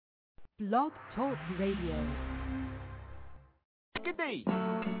Blog Talk Radio. Good day.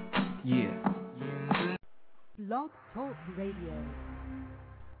 Yeah. Blog Talk Radio.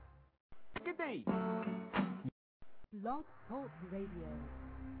 Good day. Blog Talk Radio.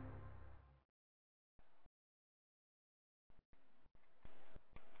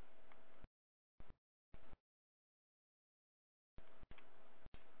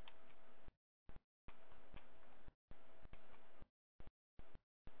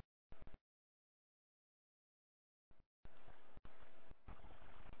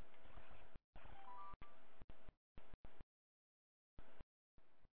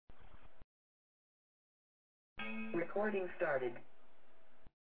 Recording started.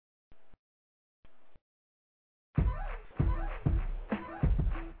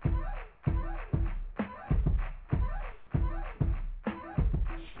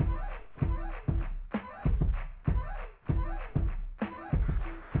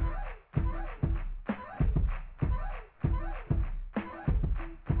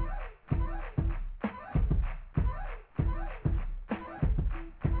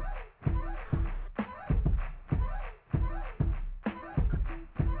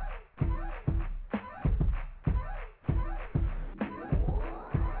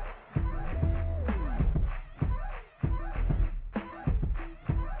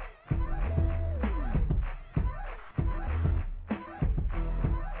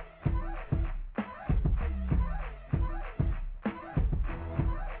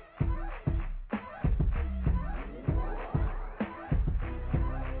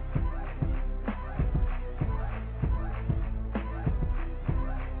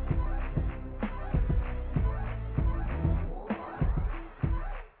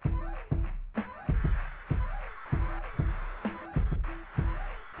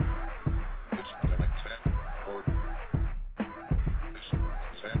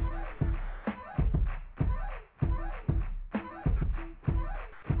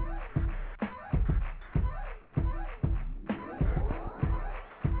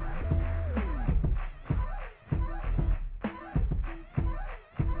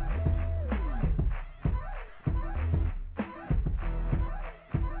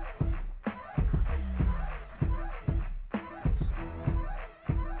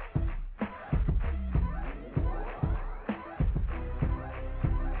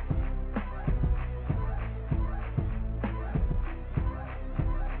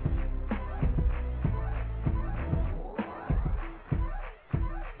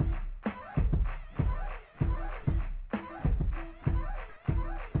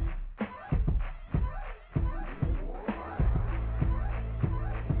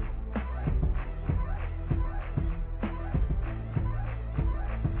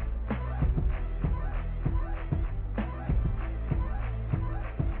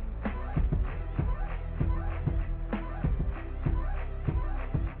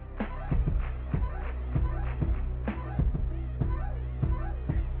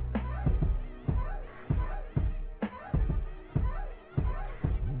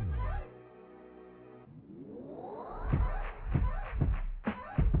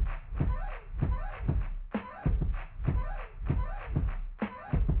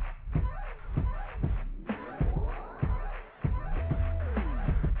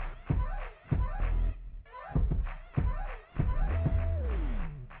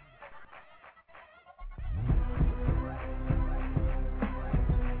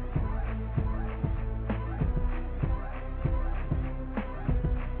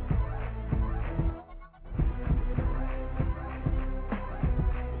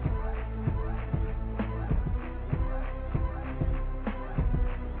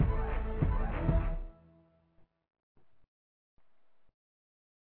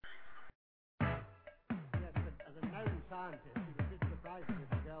 Scientist, he was just surprised that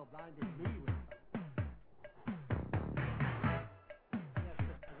the girl blinded me with them. Yes,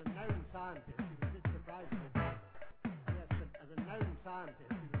 but as a known scientist, he was just surprised that. Yes, but as a known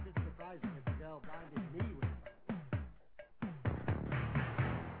scientist, he was just surprised that the girl blinded me with them.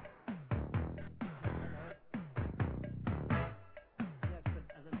 Yes, but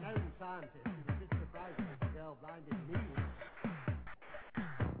as a known scientist, he was just surprised that the girl blinded me with them.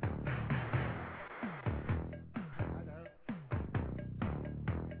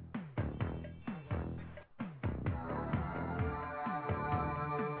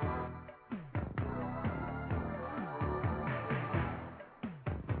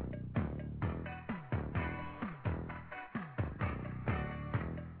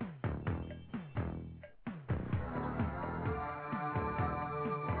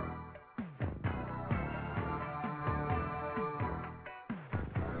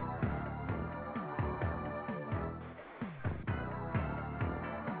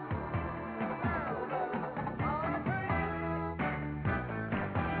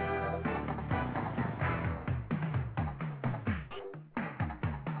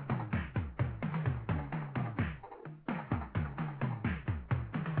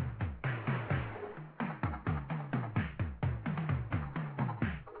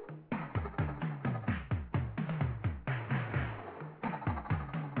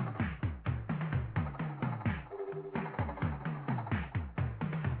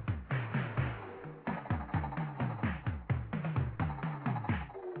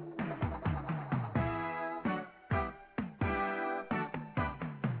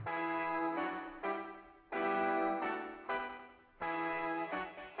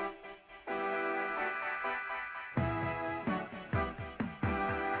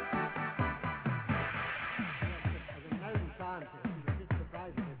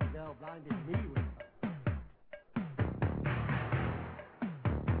 binding me with her.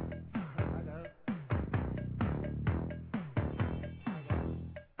 I know.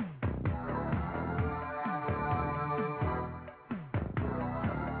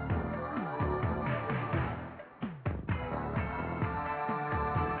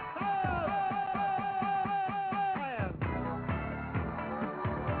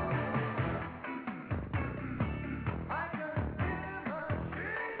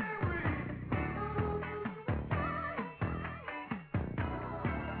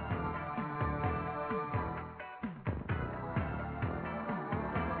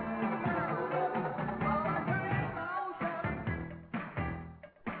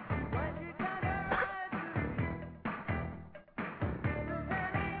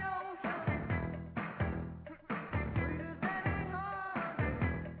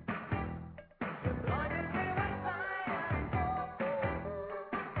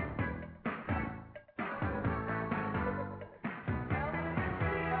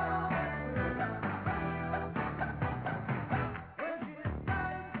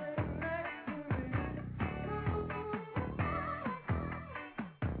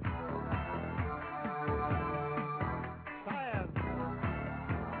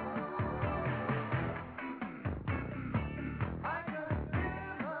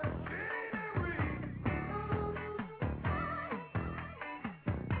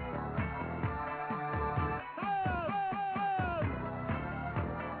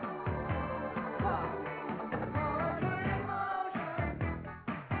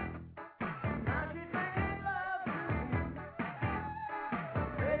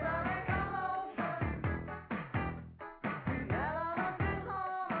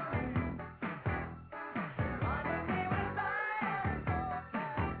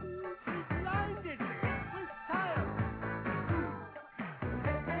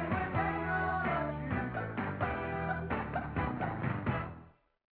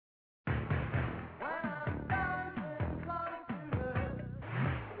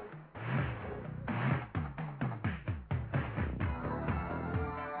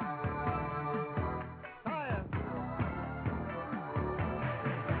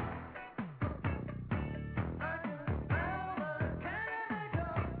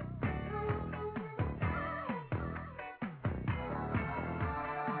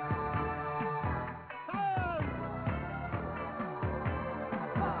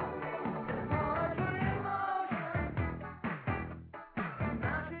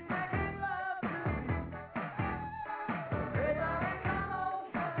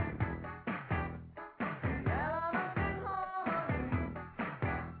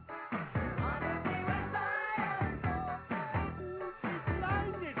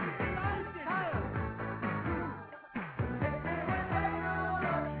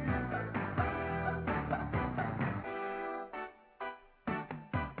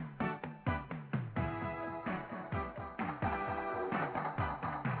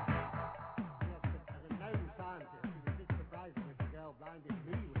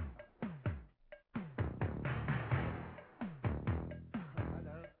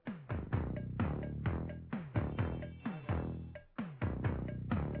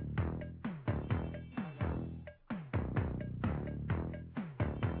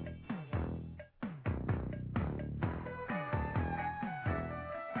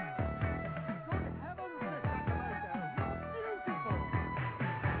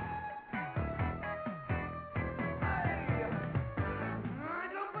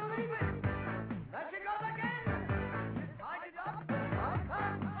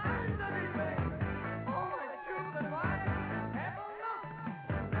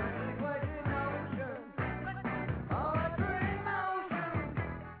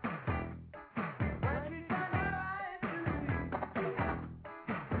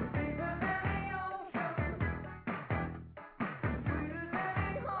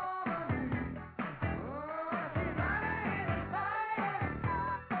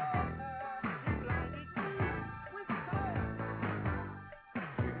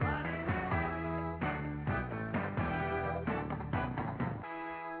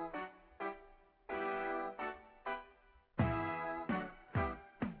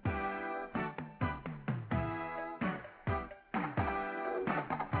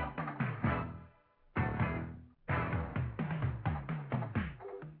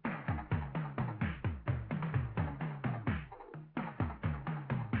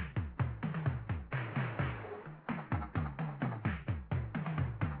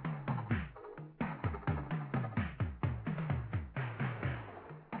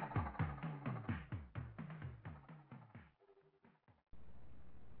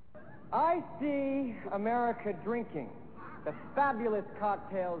 I see America drinking the fabulous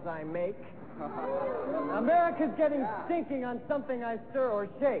cocktails I make. America's getting stinking on something I stir or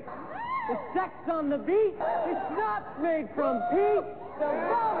shake. The sex on the beach is not made from peach. The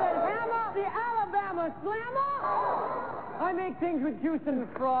velvet hammer, the Alabama slammer. I make things with juice and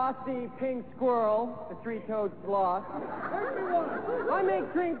froth, the pink squirrel, the three-toed sloth. I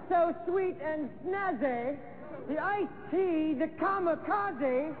make drinks so sweet and snazzy, the iced tea, the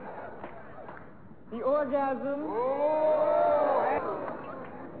kamikaze, the orgasm,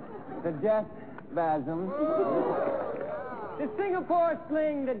 the death spasm, the Singapore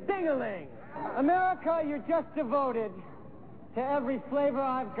sling, the ding-a-ling. America, you're just devoted to every flavor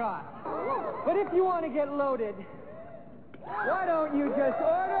I've got. But if you want to get loaded, why don't you just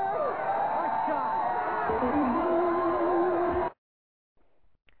order a shot?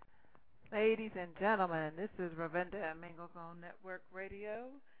 Ladies and gentlemen, this is Ravinda at Mingle's Network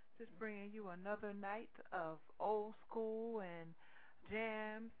Radio, just bringing you another night of old school and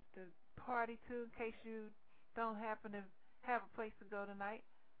jams to party to. In case you don't happen to have a place to go tonight,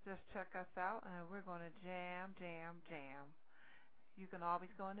 just check us out, and we're going to jam. You can always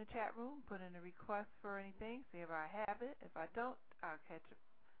go in the chat room, put in a request for anything, see if I have it. If I don't, I'll catch it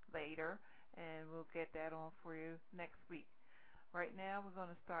later, and we'll get that on for you next week. Right now, we're going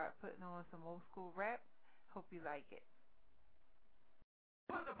to start putting on some old school rap. Hope you like it.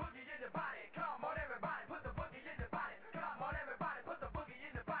 Put the boogie in the body. Come on, everybody. Put the boogie in the body. Come on, everybody. Put the boogie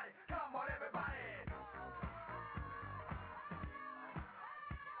in the body. Come on, everybody.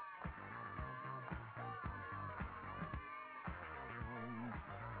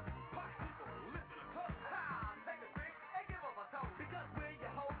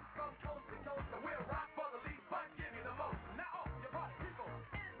 We'll rock for the least, but give you the most. Now, all your party people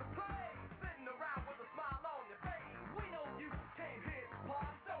in the place, sitting around with a smile on your face.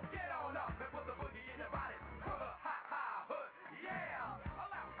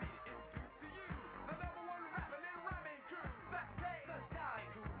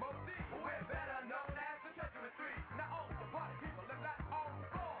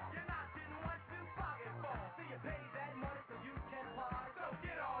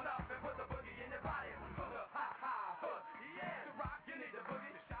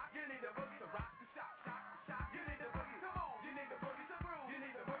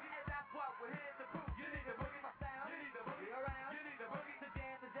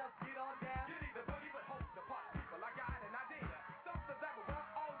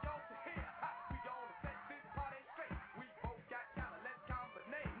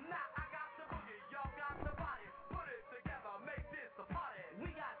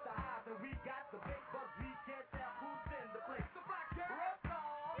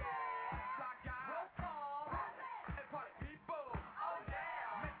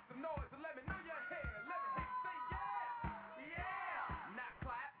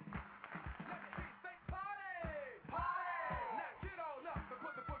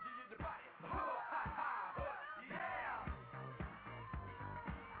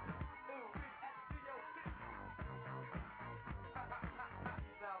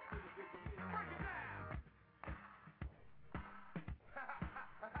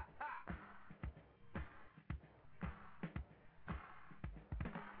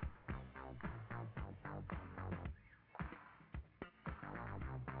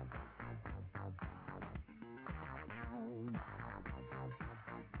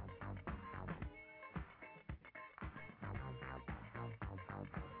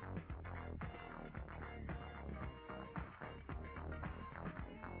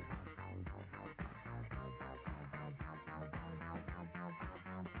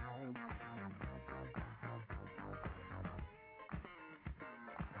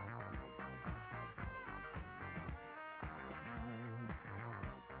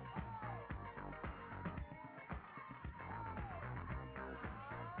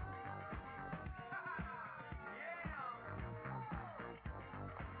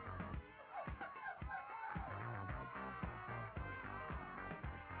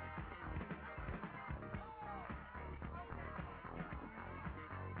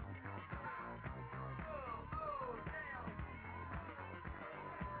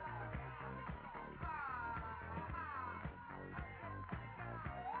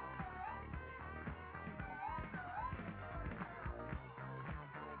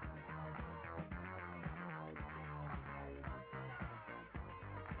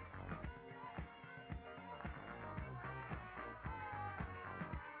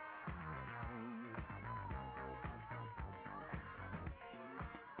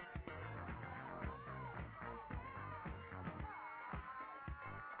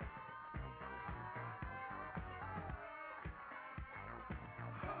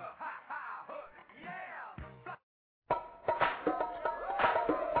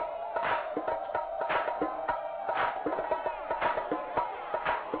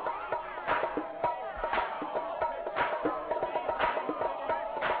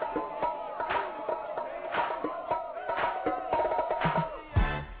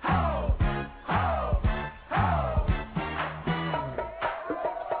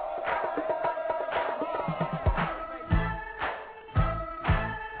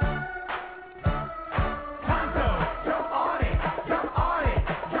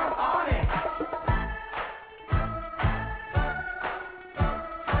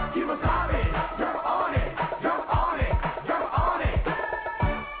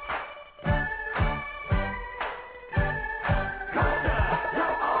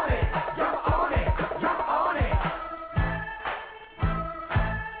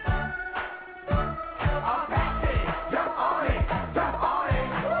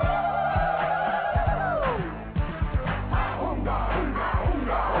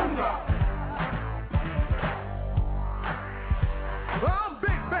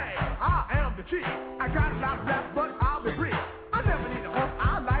 cheap. I got a lot of rap, but I'll be brief. I never need a horse,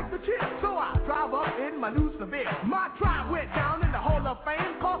 I like the chip. So I drive up in my new Seville. My tribe went down in the Hall of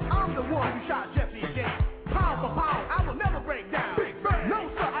Fame, cause I'm the one who shot Jesse James. Pound for pound, I will never break down. Big Bang. No,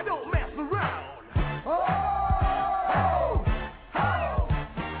 sir, I don't mess around. Oh!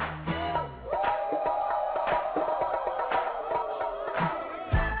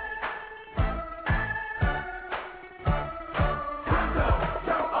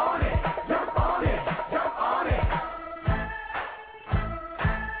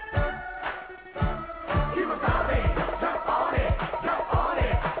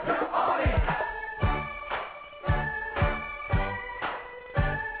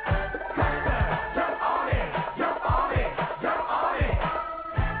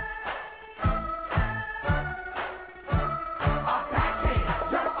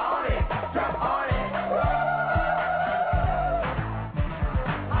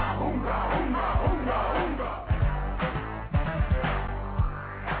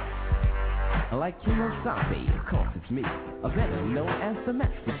 Like Kimosabe, of course it's me, a better known as the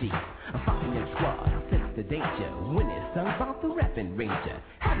Master G. I'm following your squad, sense the danger, when it's sung about the rapping ranger.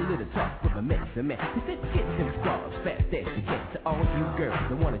 Had a little talk with my man, he said get them squads fast as you get. To all you girls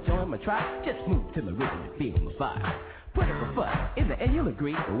that wanna join my tribe, just move to my rhythm and feel my vibe. Put up a fuss, in the end you'll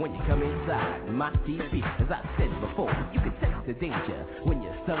agree, but when you come inside my TP, as I said before, you can sense the danger when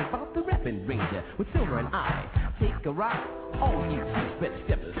you're sung about the rapping ranger. With Silver and I, take a ride, all you two better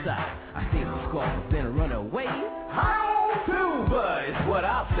step aside. I say the squad, then run away. How Silver is what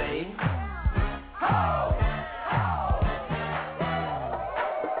I'll say. How!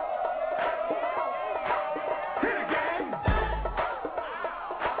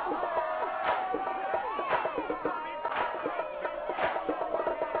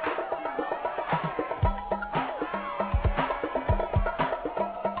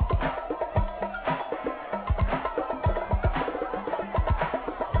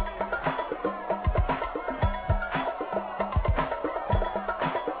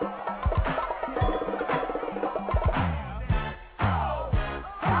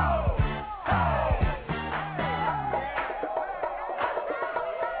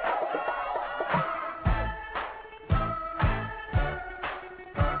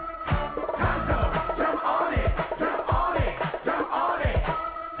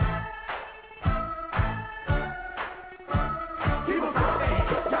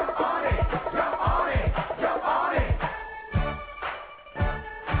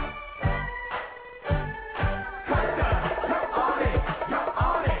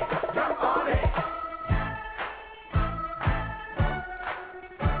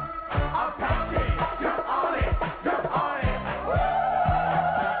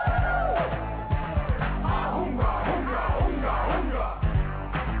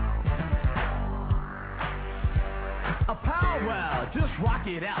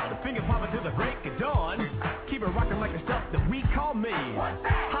 It out, a finger popping to the break of dawn. Keep it rocking like the stuff that we call me.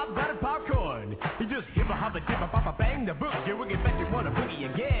 Hot buttered popcorn. You just hip a hop a dip a pop a bang the book. You will get back to wanna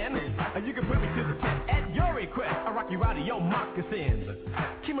boogie again. You can put me to the test at your request. I rock you out of your moccasins.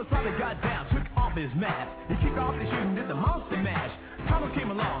 Kimosabe got down, took off his mask. He kicked off the shoes and did the monster mash. Thomas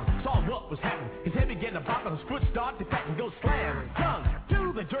came along, saw what was happening. His head began to bop and his foot started to pat and go slam. Tongue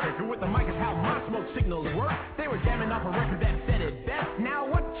to the jerk, with the mic is how my smoke signals work. They were jamming off a record that said it best. Now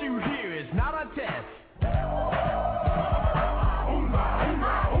what you hear is not a test. Oomba,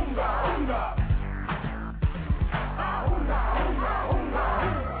 oomba, oomba, oomba. Oomba, oomba, oomba.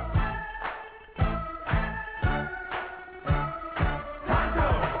 Taco,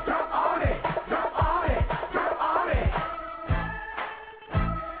 jump on it, jump on it, jump on it.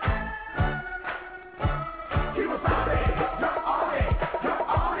 Kimosabe, jump on it, jump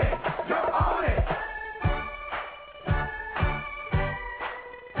on it, jump on it.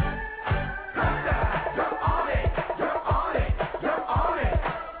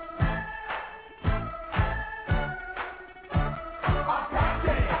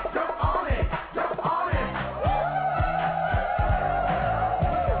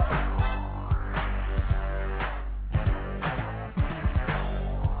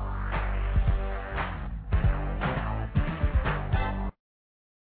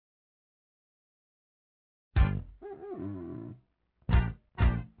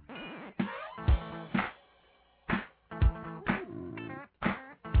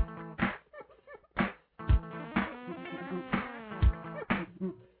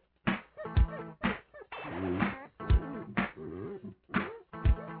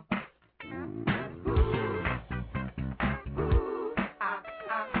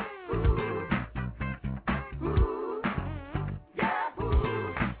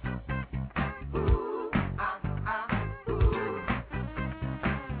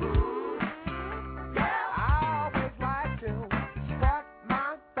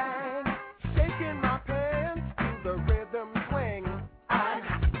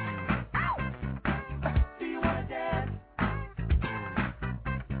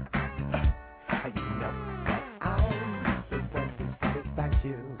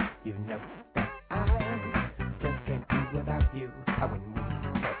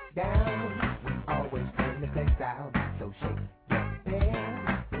 down. So shake your thing,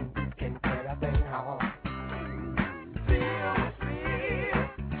 and we can get a thing on. Feel with me,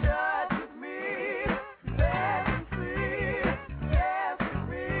 touch with me, let me see, dance with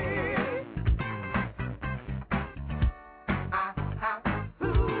me.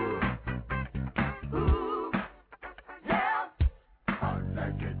 Ooh, yeah. I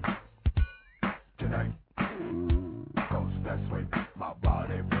like it tonight, 'cause that's when my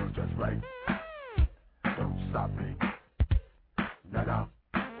body feels just right. Don't stop me, no,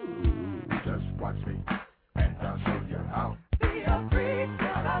 just watch me, and I'll show you how. Be a freak,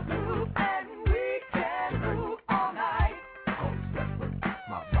 let us move, and we can move all night. 'Cause that's when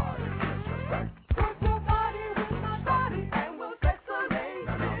my body feels just right. Work your body with my body, and we'll sexolate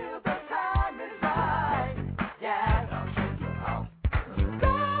till the time is right. Yeah, and I'll show you how.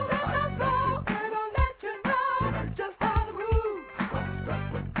 Go, let us go, and I'll let you know just how to move. 'Cause that's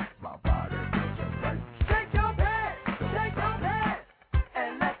when my body feels just right. Shake your bed,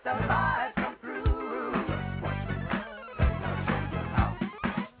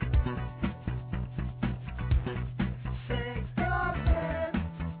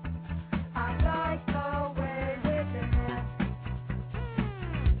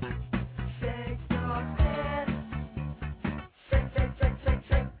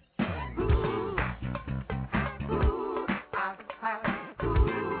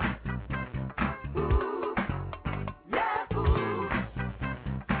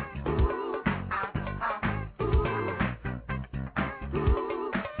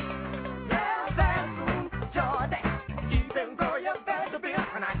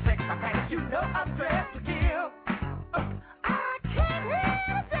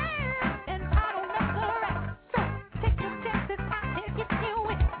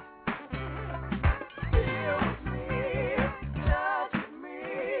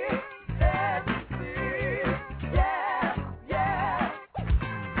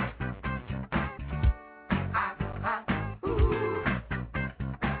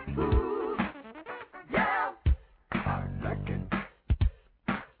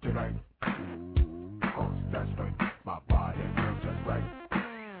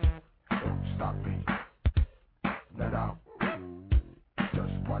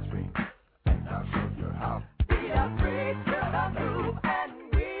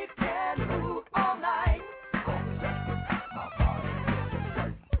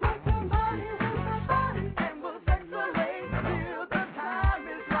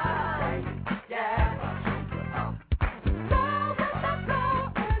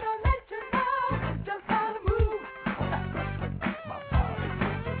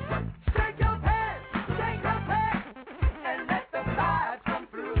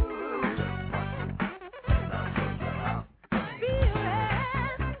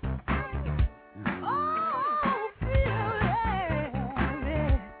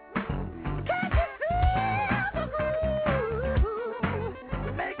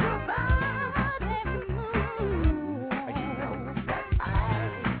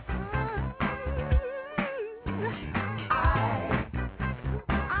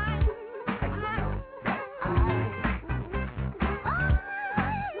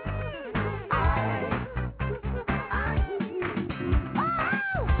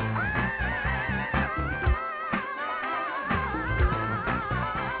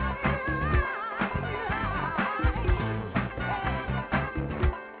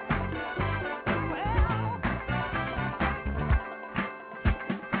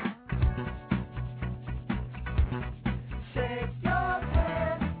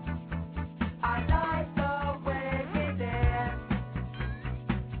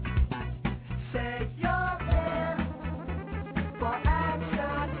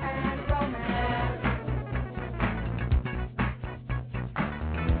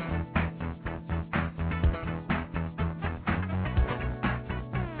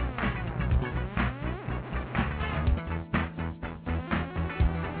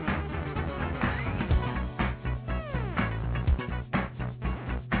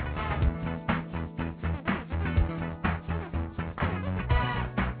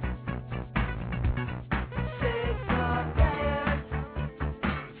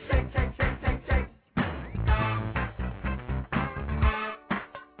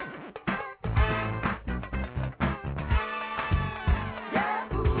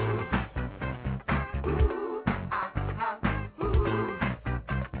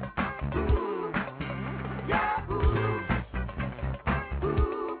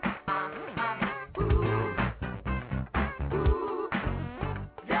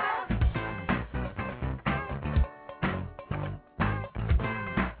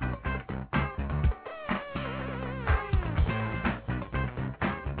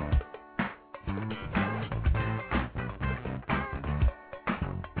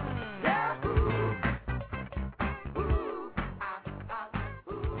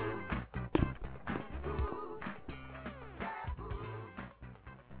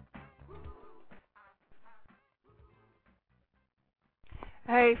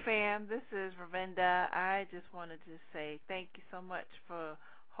 Hey fam, this is Ravinda. I just wanted to say thank you so much for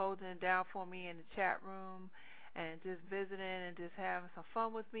holding it down for me in the chat room and just visiting and just having some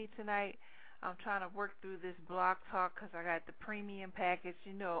fun with me tonight. I'm trying to work through this blog talk because I got the premium package,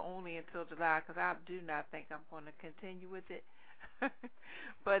 only until July because I do not think I'm going to continue with it.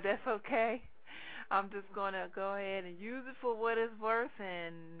 But that's okay. I'm just going to go ahead and use it for what it's worth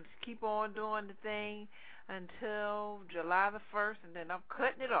and keep on doing the thing until July the 1st, and then I'm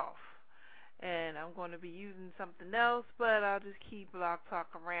cutting it off. And I'm going to be using something else, but I'll just keep Blog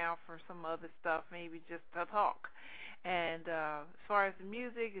Talk around for some other stuff, maybe just to talk. And as far as the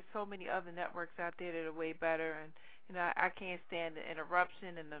music, there's so many other networks out there that are way better, and I can't stand the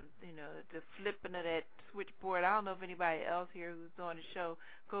interruption and the flipping of that switchboard. I don't know if anybody else here who's doing the show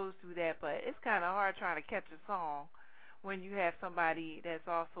goes through that, but it's kind of hard trying to catch a song when you have somebody that's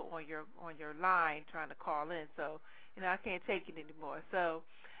also on your line trying to call in. So I can't take it anymore. So,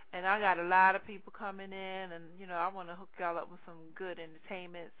 and I got a lot of people coming in, and I want to hook y'all up with some good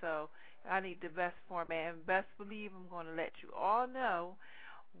entertainment. So I need the best format, and best believe I'm going to let you all know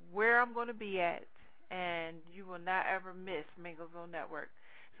where I'm going to be at, and you will not ever miss Minglezone Network.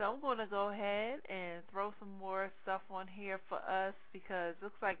 So I'm going to go ahead and throw some more stuff on here for us because it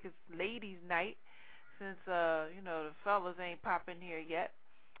looks like it's ladies' night since, the fellas ain't popping here yet.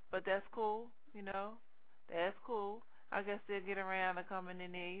 But that's cool, that's cool. I guess they'll get around to coming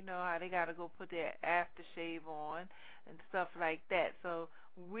in there. You know how they got to go put their aftershave on and stuff like that. So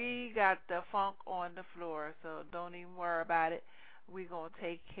we got the funk on the floor, so don't even worry about it. We're going to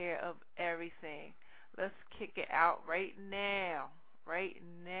take care of everything. Let's kick it out right now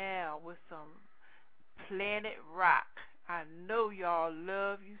with some Planet Rock. I know y'all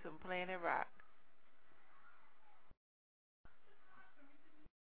love you some Planet Rock.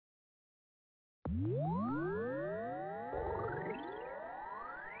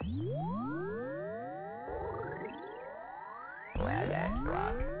 Planet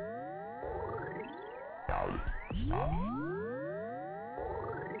Rock.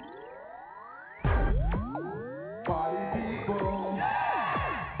 Party people,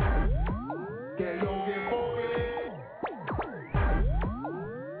 que yo get funky.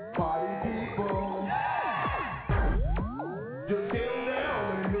 Party people, just get down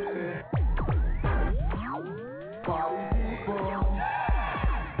and hit it. Party people,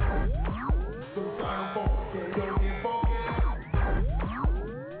 some kind of funk, que yo get funky.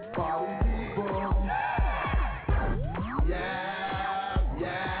 Party people, yeah.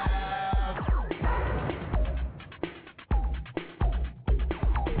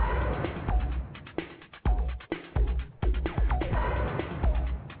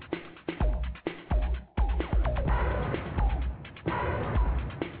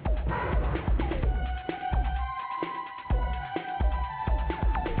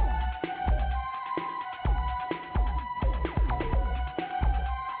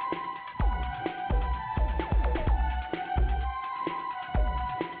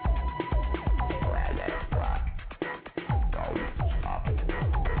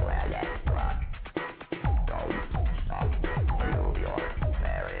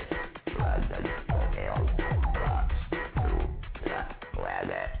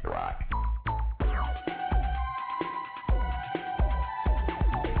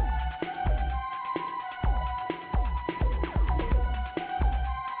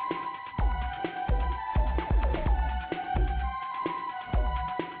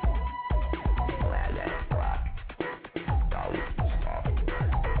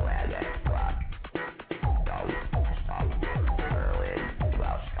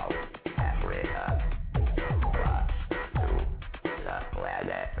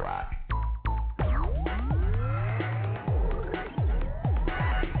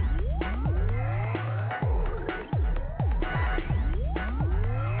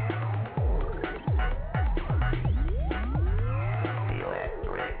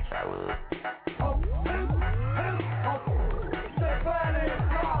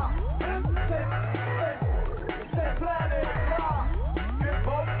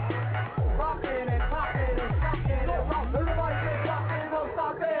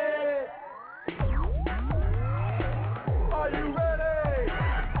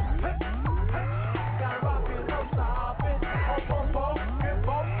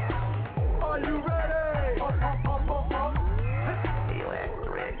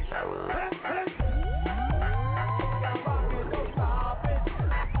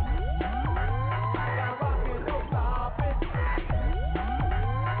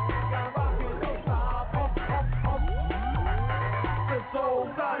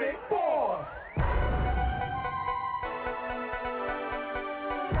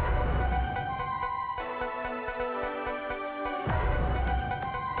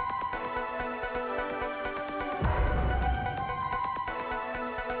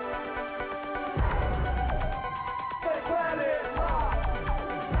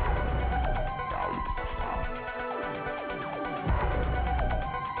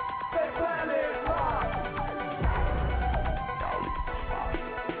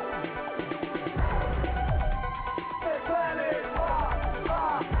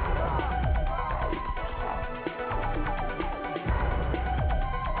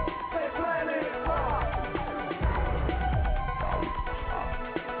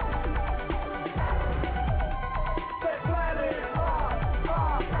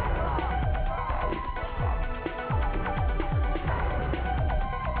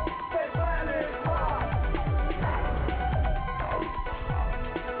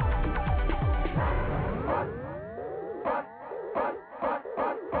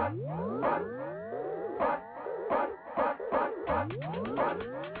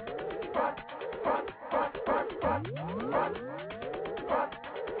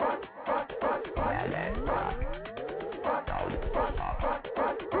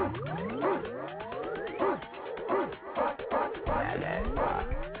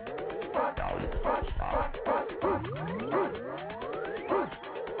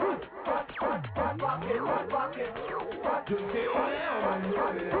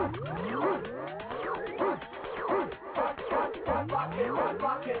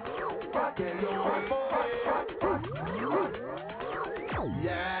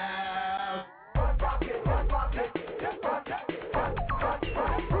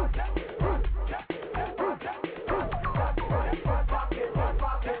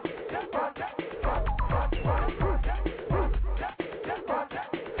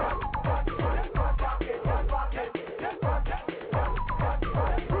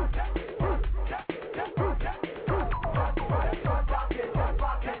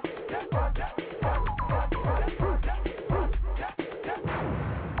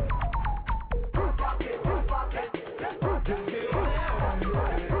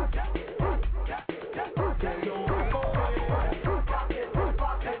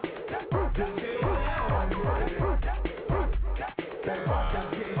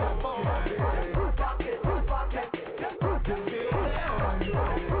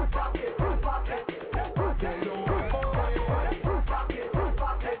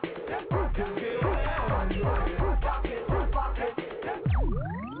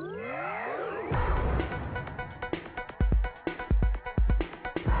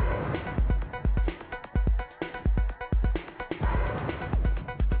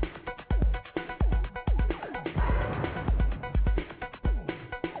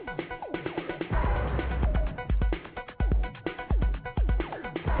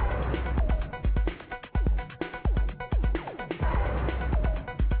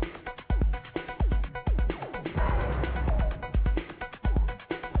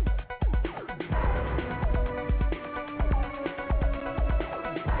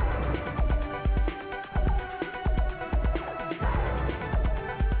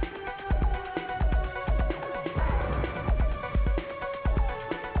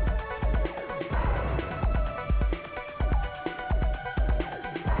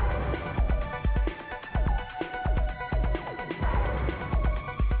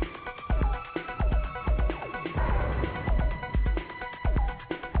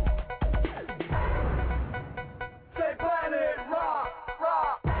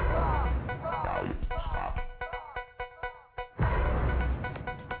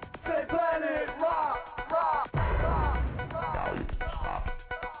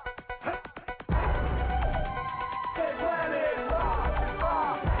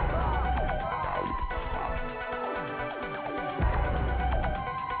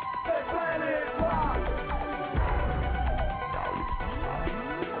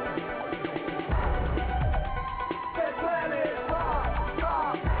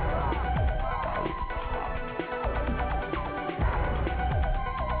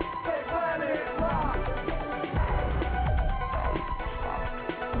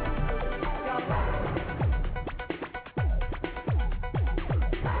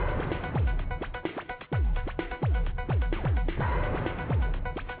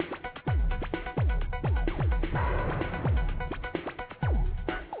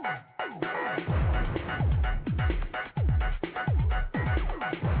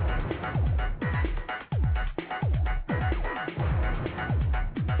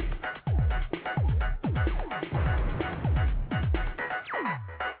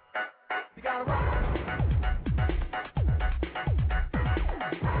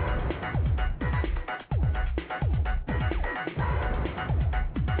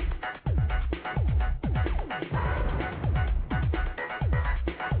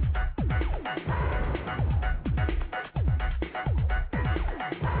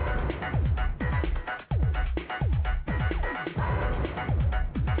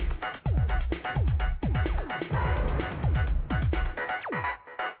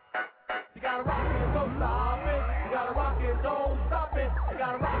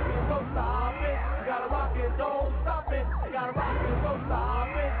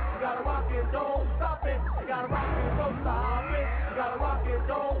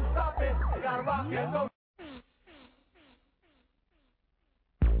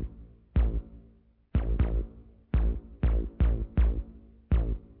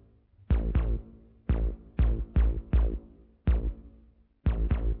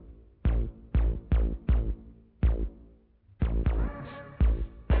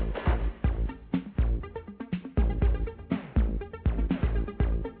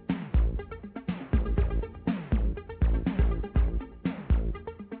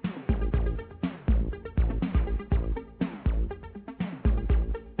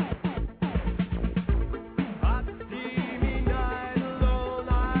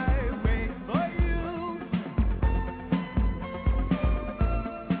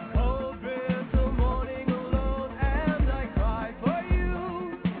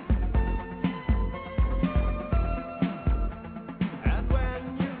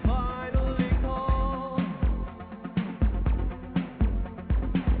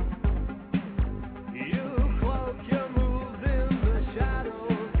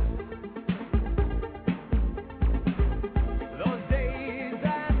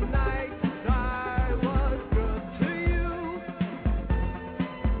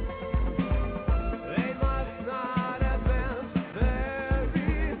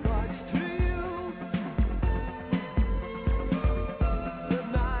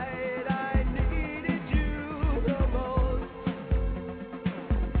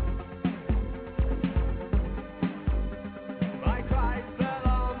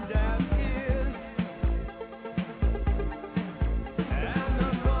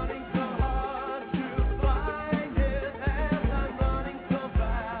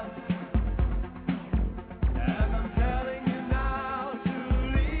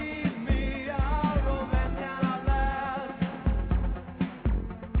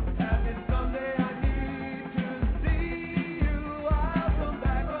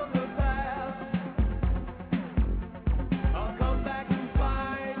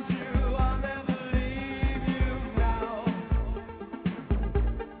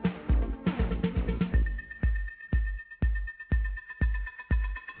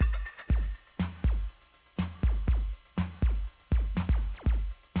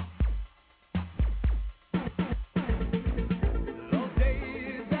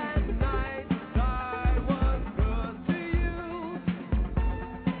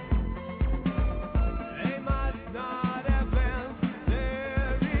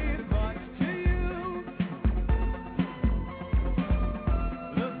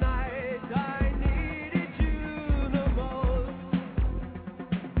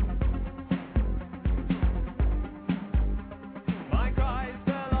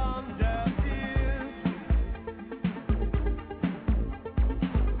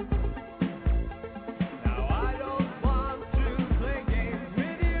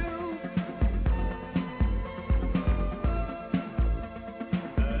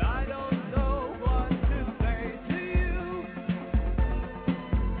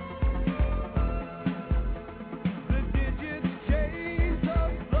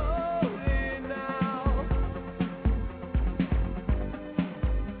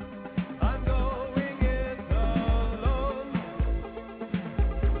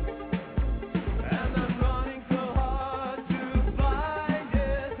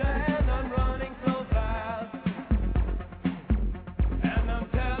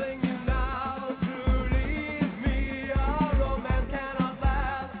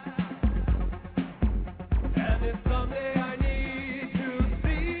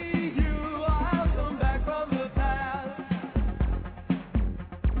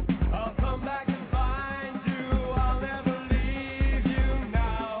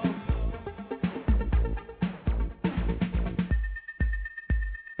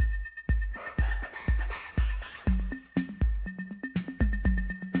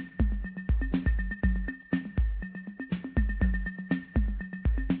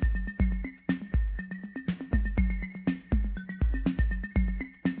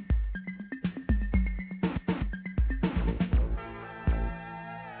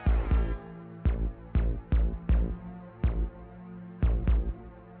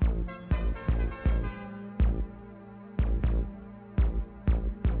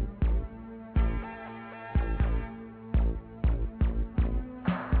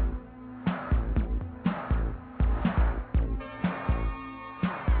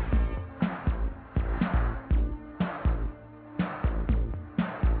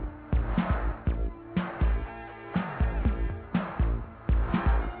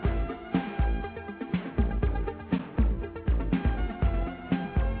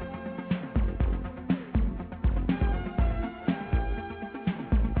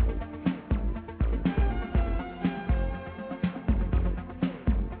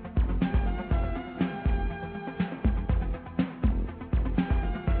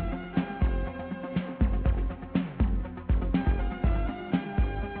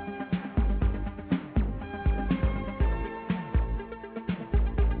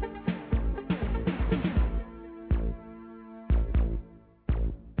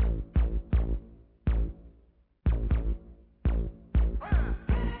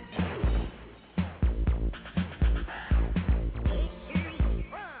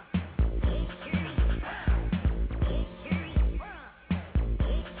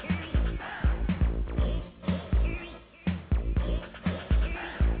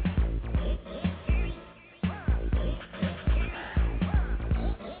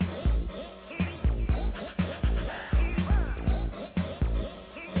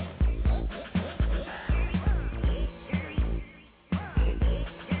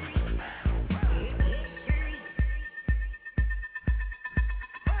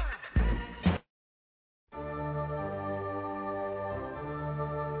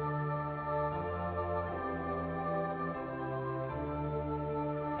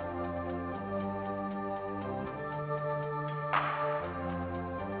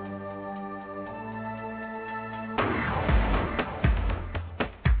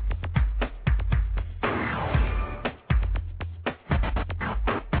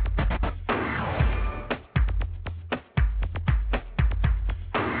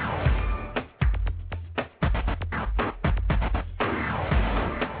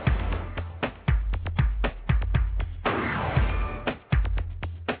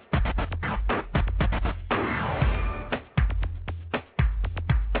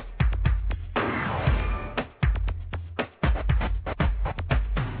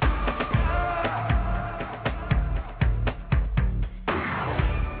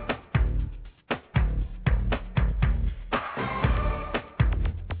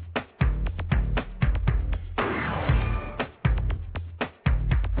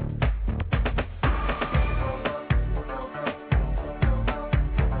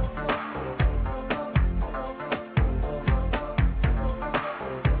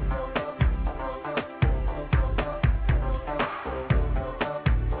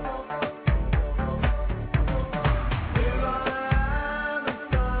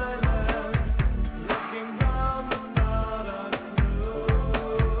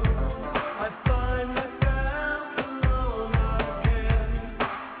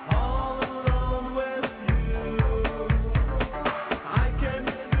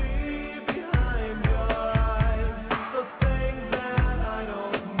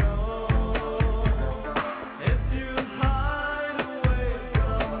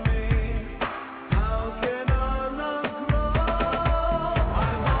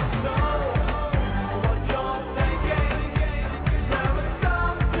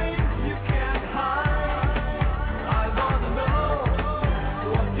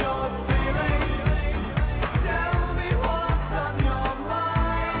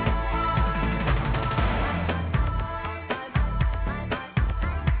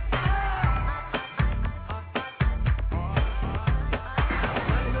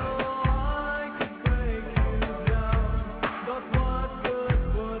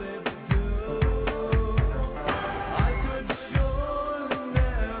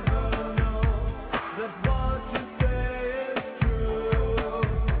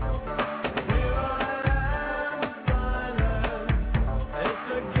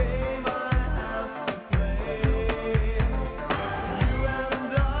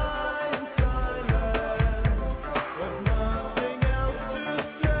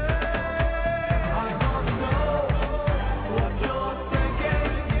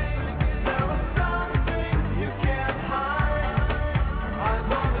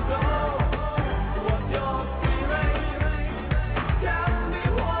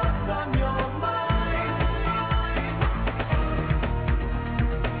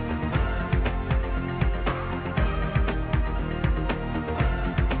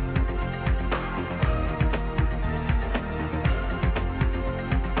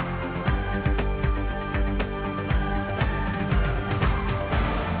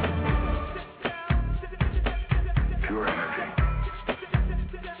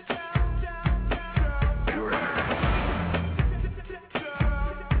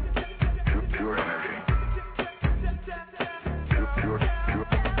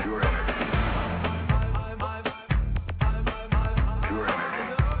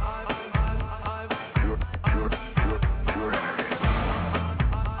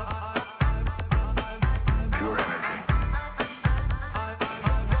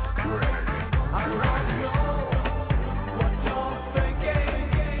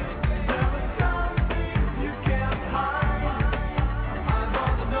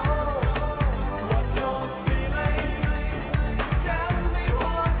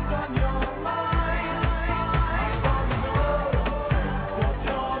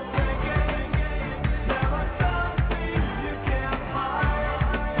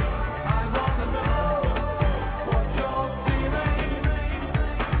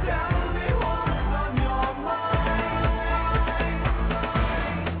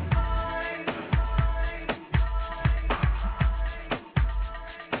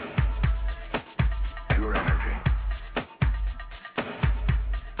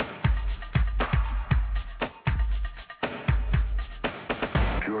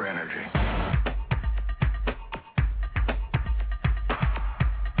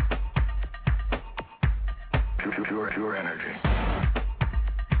 Pure energy.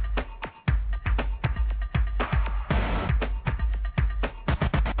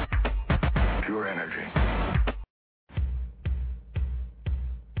 Pure energy.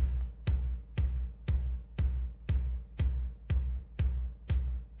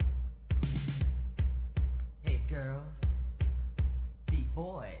 Hey girls,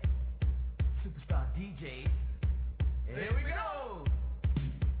 D-boy, superstar DJs. Here we go.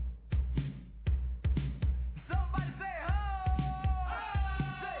 Somebody say ho!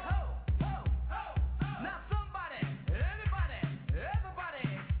 Say ho, ho, ho. Now somebody, everybody,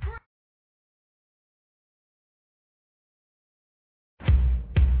 scream.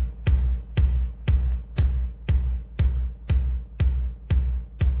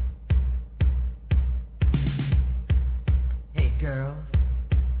 Hey girls,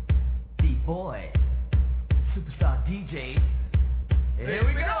 D-boy, superstar DJ.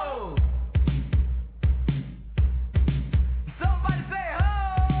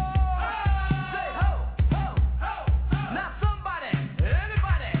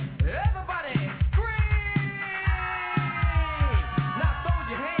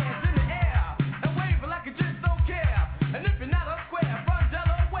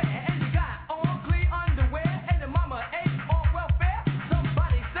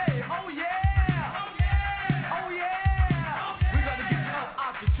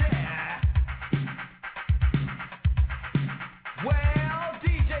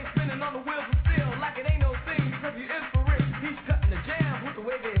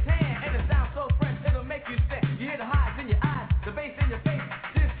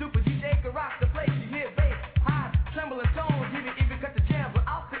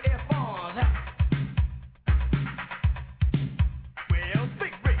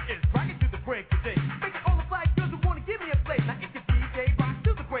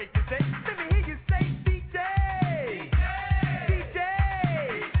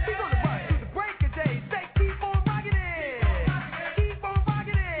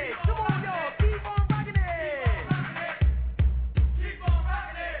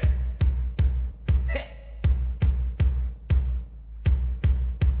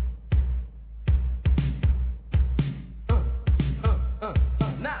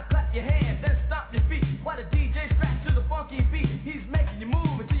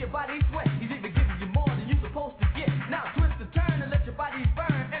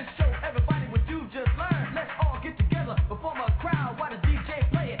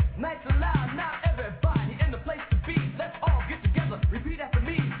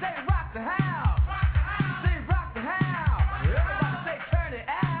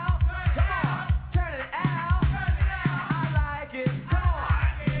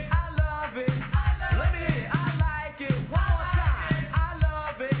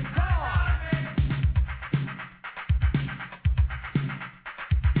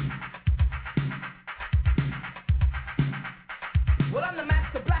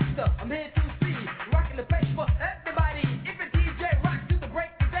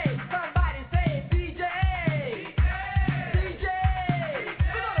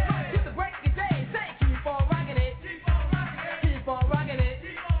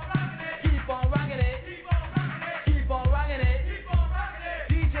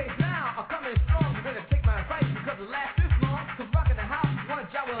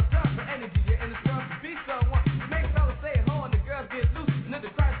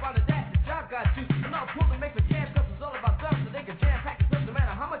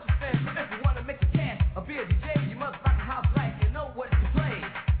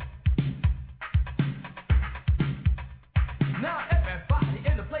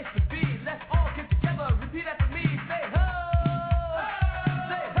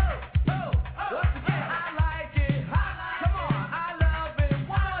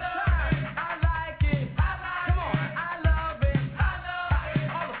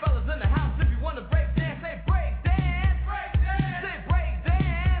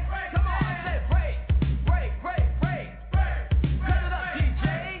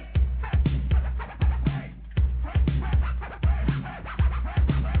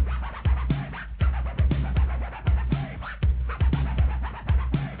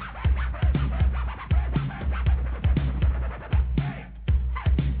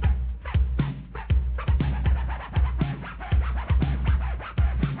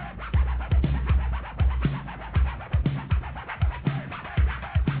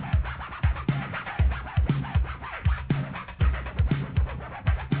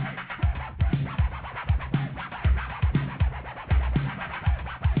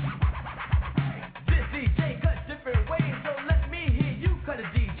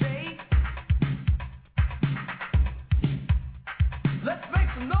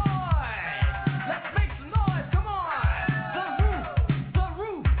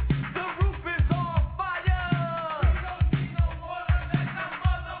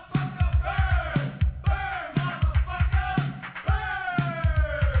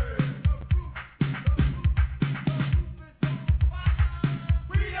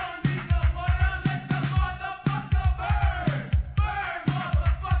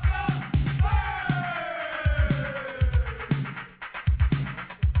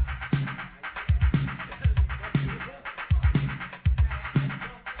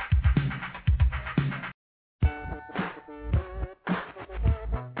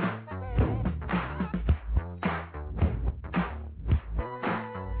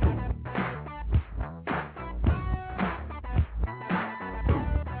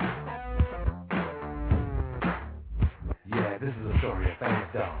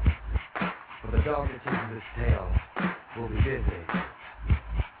 dog. For the dog that chases its tail will be busy.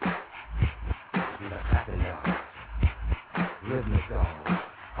 We got clapping dogs, rhythmic dogs,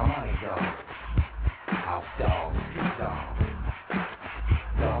 harmonic dogs, house dogs, street dogs,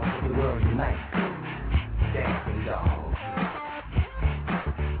 dogs of the world unite, dancing dogs.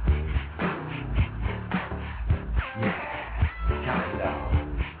 Yeah, counting dogs,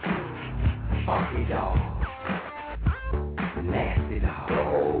 funky dogs, nasty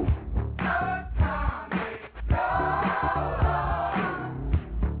dogs.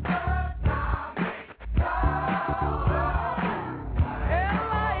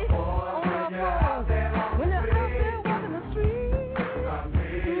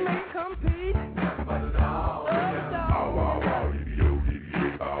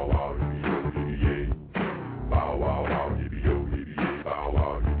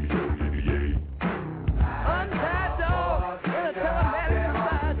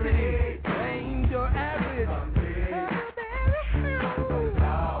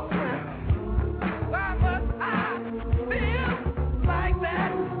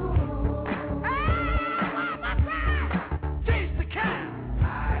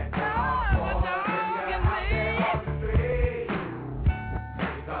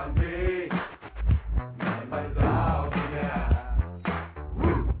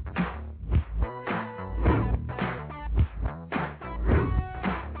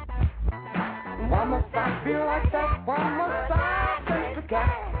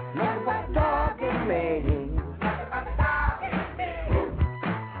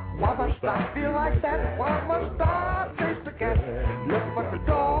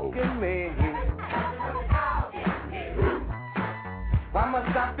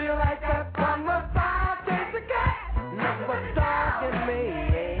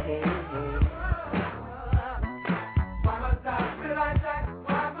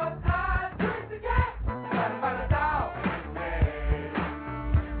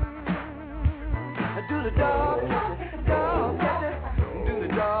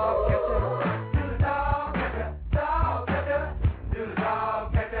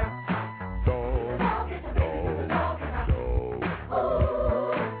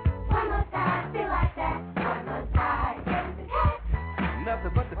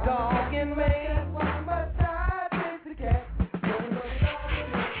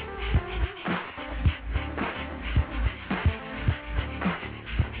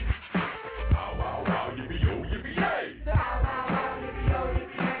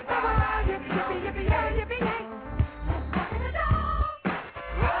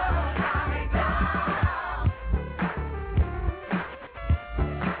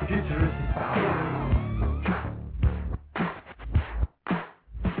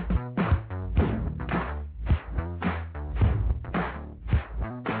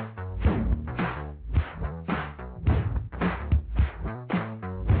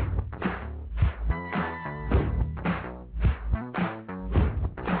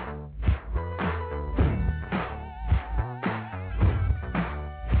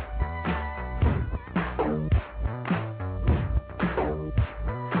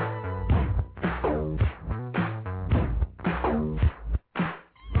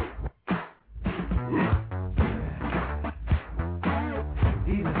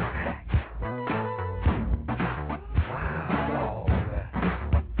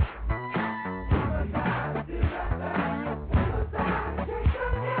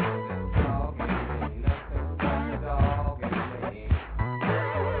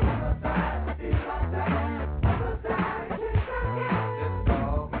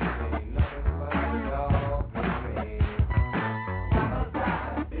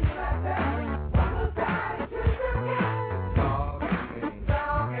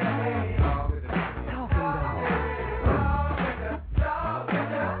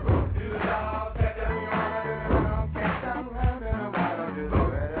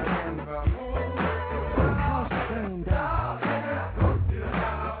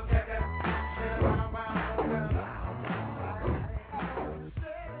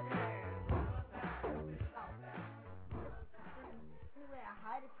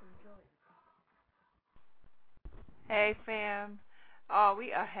 Hey fam, oh,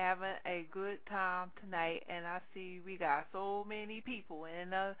 we are having a good time tonight, and I see we got so many people in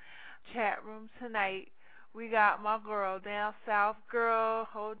the chat room tonight. We got my girl down south, girl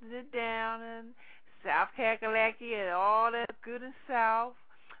holding it down in South Kakalaki and all that good and south.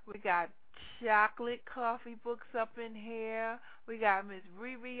 We got chocolate coffee books up in here. We got Miss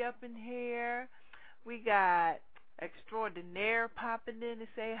Riri up in here. We got Extraordinaire popping in to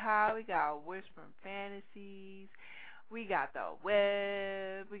say hi. We got Whispering Fantasies. We got the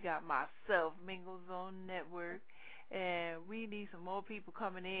web. We got myself, Mingle Zone Network. And we need some more people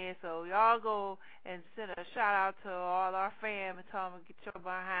coming in. So y'all go and send a shout out to all our fam and tell them to get your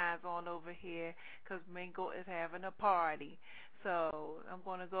behinds on over here because Mingle is having a party. So I'm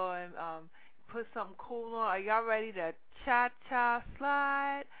going to go and put something cool on. Are y'all ready to cha-cha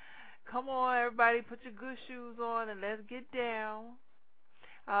slide? Come on, everybody, put your good shoes on and let's get down.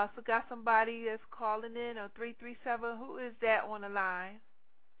 I also got somebody that's calling in on 337. Who is that on the line?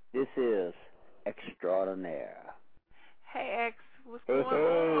 This is Extraordinaire. Hey, X, what's going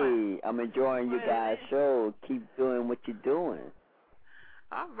on? Hey, I'm enjoying you guys' show. Keep doing what you're doing.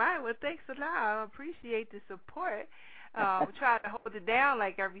 All right, well, thanks a lot. I appreciate the support. We try to hold it down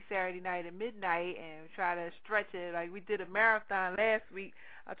like every Saturday night at midnight and try to stretch it. Like we did a marathon last week.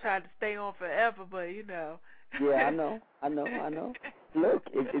 I tried to stay on forever, but you know. Yeah, I know. Look,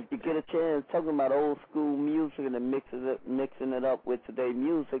 if you get a chance, talking about old school music and then mixing it up with today's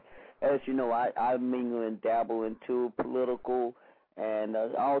music, as you know, I mingle and dabble into political and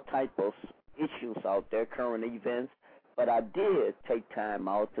all type of issues out there, current events. But I did take time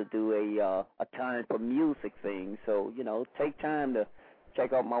out to do a time for music thing. So, you know, take time to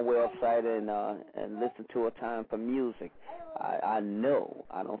check out my website and listen to a time for music. I know,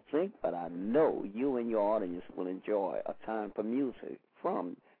 I don't think, but I know you and your audience will enjoy a time for music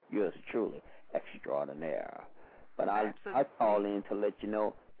from yours truly, Extraordinaire. But I call in to let you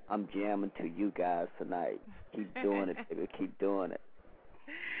know I'm jamming to you guys tonight. Keep doing it, baby. Keep doing it.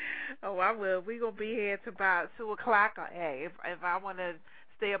 Oh, I will. We're going to be here till about 2 o'clock. Hey, if I want to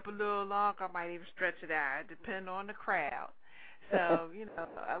stay up a little longer, I might even stretch it out, depending on the crowd. So, you know,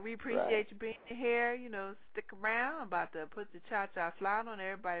 we appreciate you being here. You know, stick around. I'm about to put the cha-cha slide on.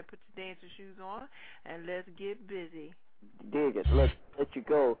 Everybody put your dancing shoes on, and let's get busy. Dig it. Let's let you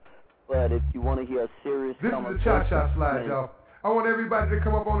go. But if you want to hear a serious This is the cha-cha slide, y'all. I want everybody to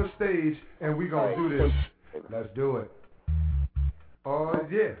come up on the stage, and we're going to do this. Let's do it. Oh,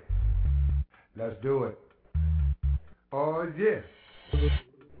 yeah. Let's do it. Oh, yeah.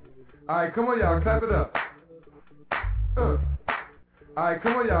 All right, come on, y'all. Clap it up. All right,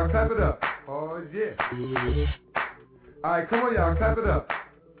 come on, y'all. Clap it up. Oh, yeah. All right, come on, y'all. Clap it up.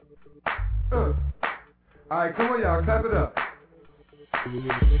 All right, come on, y'all. Clap it up.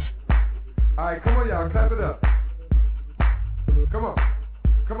 All right, come on, y'all. Clap it up. Come on.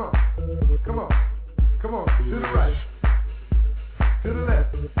 Come on. Come on. Come on. To the right. To the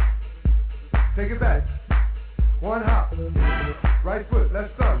left. Take it back. One hop. Right foot,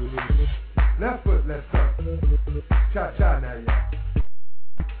 let's start. Left foot, let's start. Cha-cha now, y'all.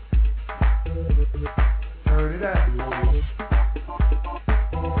 Turn it out.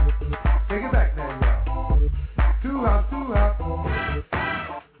 Take it back now, y'all. Two hop.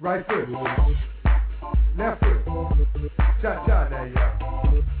 Right foot. Left foot. Cha-cha now, y'all.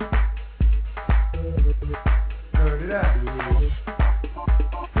 Turn it out.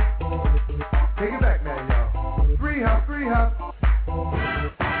 Take it back now, y'all. Three hop.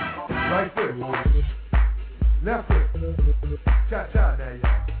 Right foot. Left foot. Cha-cha now,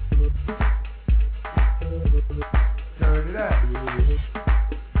 y'all. Turn it out.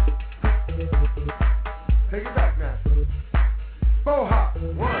 Take it back now. Four hop.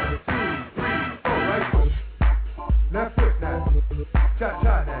 1, 2, 3, 4. Right foot. Left foot now.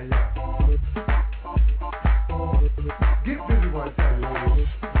 Cha-cha now, y'all. Get busy one time, y'all.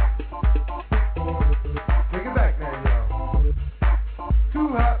 Take it back now, y'all. Two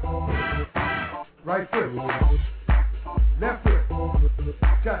hop. Right foot. Left foot.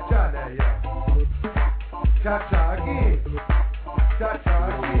 Cha-cha now, y'all. Cha-cha again. Cha-cha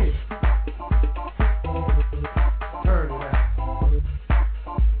again. Turn it out.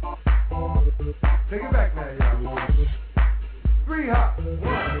 Take it back now, y'all. Three hop. 1,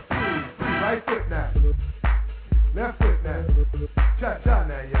 2, 3. Right foot now. Left foot now. Cha-cha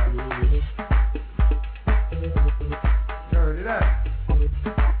now, y'all. Turn it out.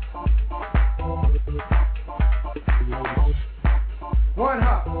 One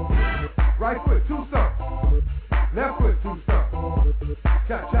hop. Right foot, 2 stumps. Left foot, 2 stumps.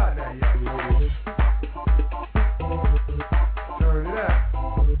 Cha-cha now, y'all. Turn it out.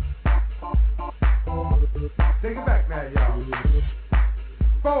 Take it back now, y'all.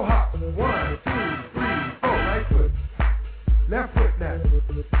 4 hop. 1, 2, 3, 4. Right foot. Left foot now.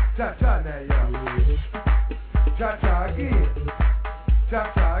 Cha-cha now, y'all. Cha-cha again.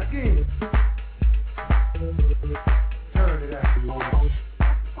 Cha-cha again. Turn it out.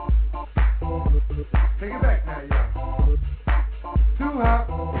 Take it back now, y'all. 2 hop.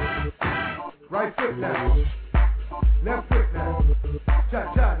 Right foot now. Left foot now.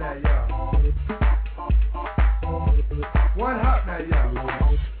 Cha-cha now, y'all.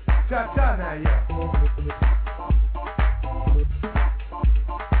 Cha-cha now, yeah.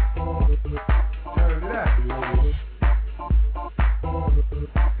 Turn it out.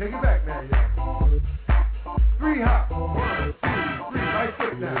 Take it back now, yeah. 3 hop. 1, 2, 3. Right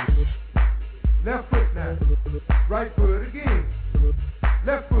foot now. Left foot now. Right foot again.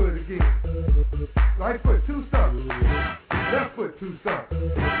 Left foot again. Right foot 2 stumps. Left foot 2 stumps.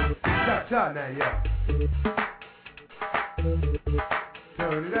 Cha-cha now, yeah.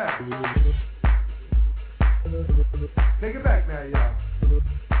 Turn it out. Take it back now, y'all.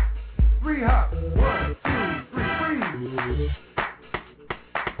 3 hop. 1, 2, 3, freeze.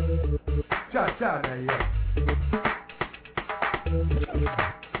 Cha-cha now, y'all.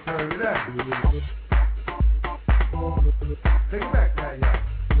 Turn it out. Take it back now, y'all.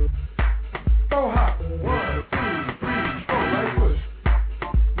 4 hop. 1, 2, 3, 4. Right foot.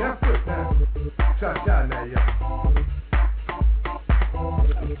 Left foot now. Cha-cha now, y'all.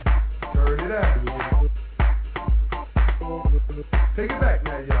 Turn it out. Take it back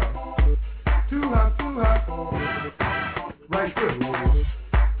now, y'all. 2 hop, 2 hop. Right foot.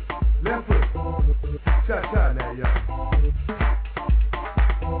 Left foot. Cha-cha now, y'all.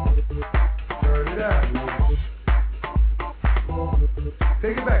 Turn it out.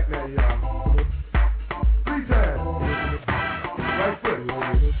 Take it back now, y'all. 3 times. Right foot.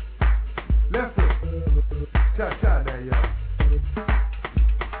 Left foot. Cha-cha now, y'all.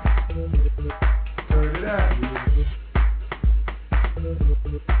 Turn it out.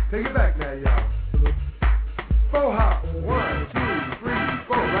 Take it back now, y'all. 4 hop. 1, 2, 3,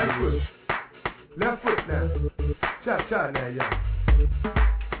 4. Right foot. Left foot now. Cha-cha now, y'all.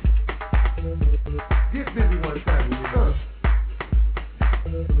 Get busy one time.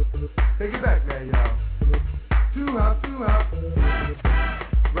 Take it back now, y'all. 2 hop, 2 hop.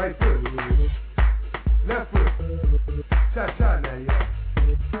 Right foot. Left foot. Cha-cha now, y'all.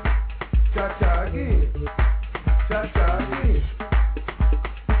 Cha-cha again. Cha-cha again.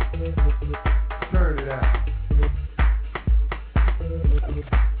 Turn it out.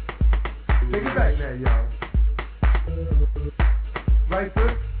 Take it back now, y'all. Right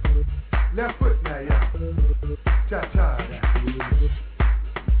foot. Left foot now, y'all. Cha-cha now.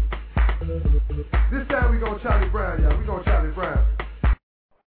 This time we gonna Charlie Brown, y'all. We gonna Charlie Brown.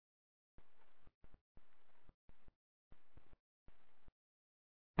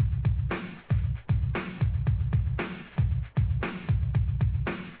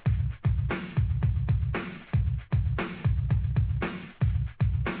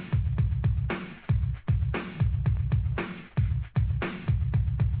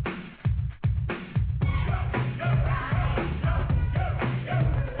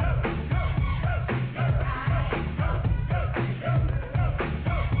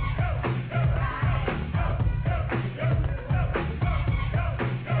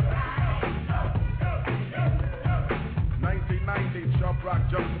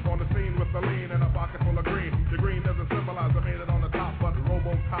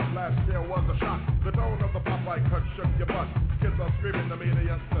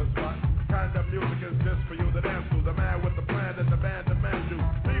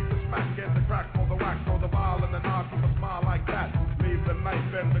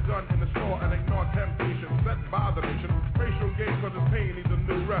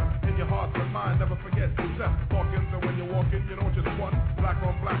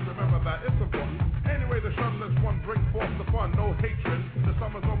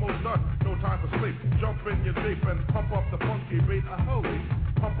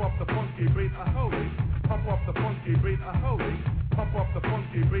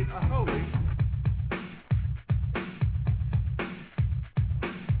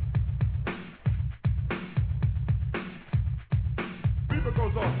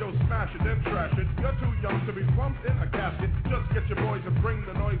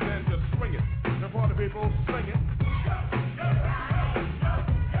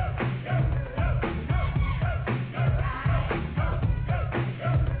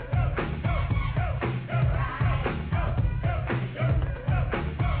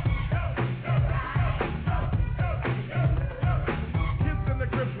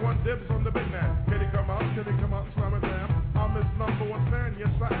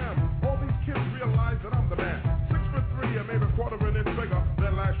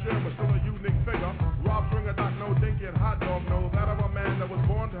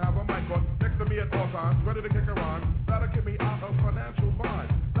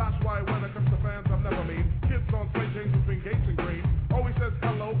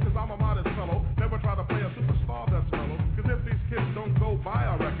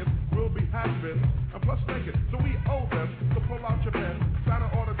 And plus take it. So we owe them to pull out your pen, sign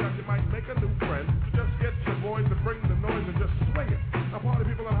an autograph,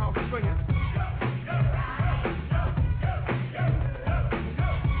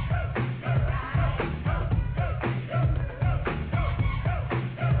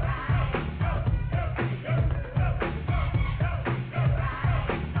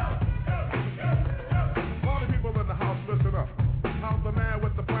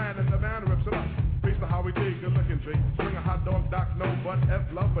 but F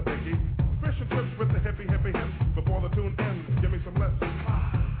love a dicky. Fish and chips with the hippie hip. Before the tune ends, give me some less.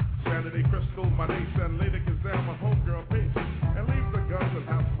 Sanity Crystal, my niece, and Lady Kazam, my homegirl Peace. And leave the guns and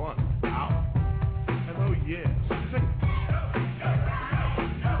have fun. Out. And oh yeah, sing.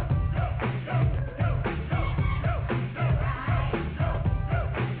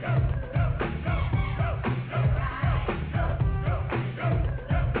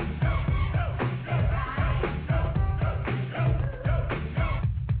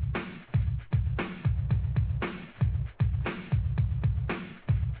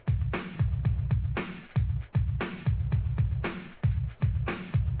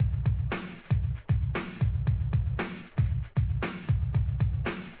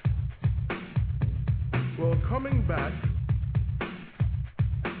 Coming back.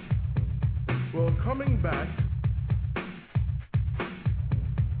 Well, coming back.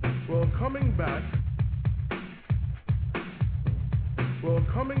 Well, coming back. Well,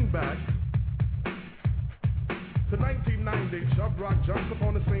 coming back to 1990, Chubb Rock jumps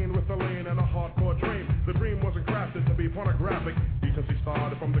upon the scene with a lane and a hardcore dream. The dream wasn't crafted to be pornographic. Decency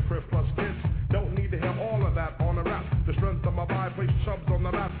started from the crib plus kids. Don't need to hear all of that on the rap. The strength of my vibe placed Chubbs on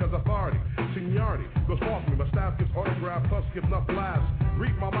the map, cause authority, seniority goes forth me. My staff gets autographed, plus gives enough laughs.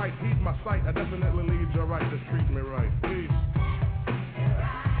 Read my mic, heed my sight. I definitely lead you right, just treat me right. Peace.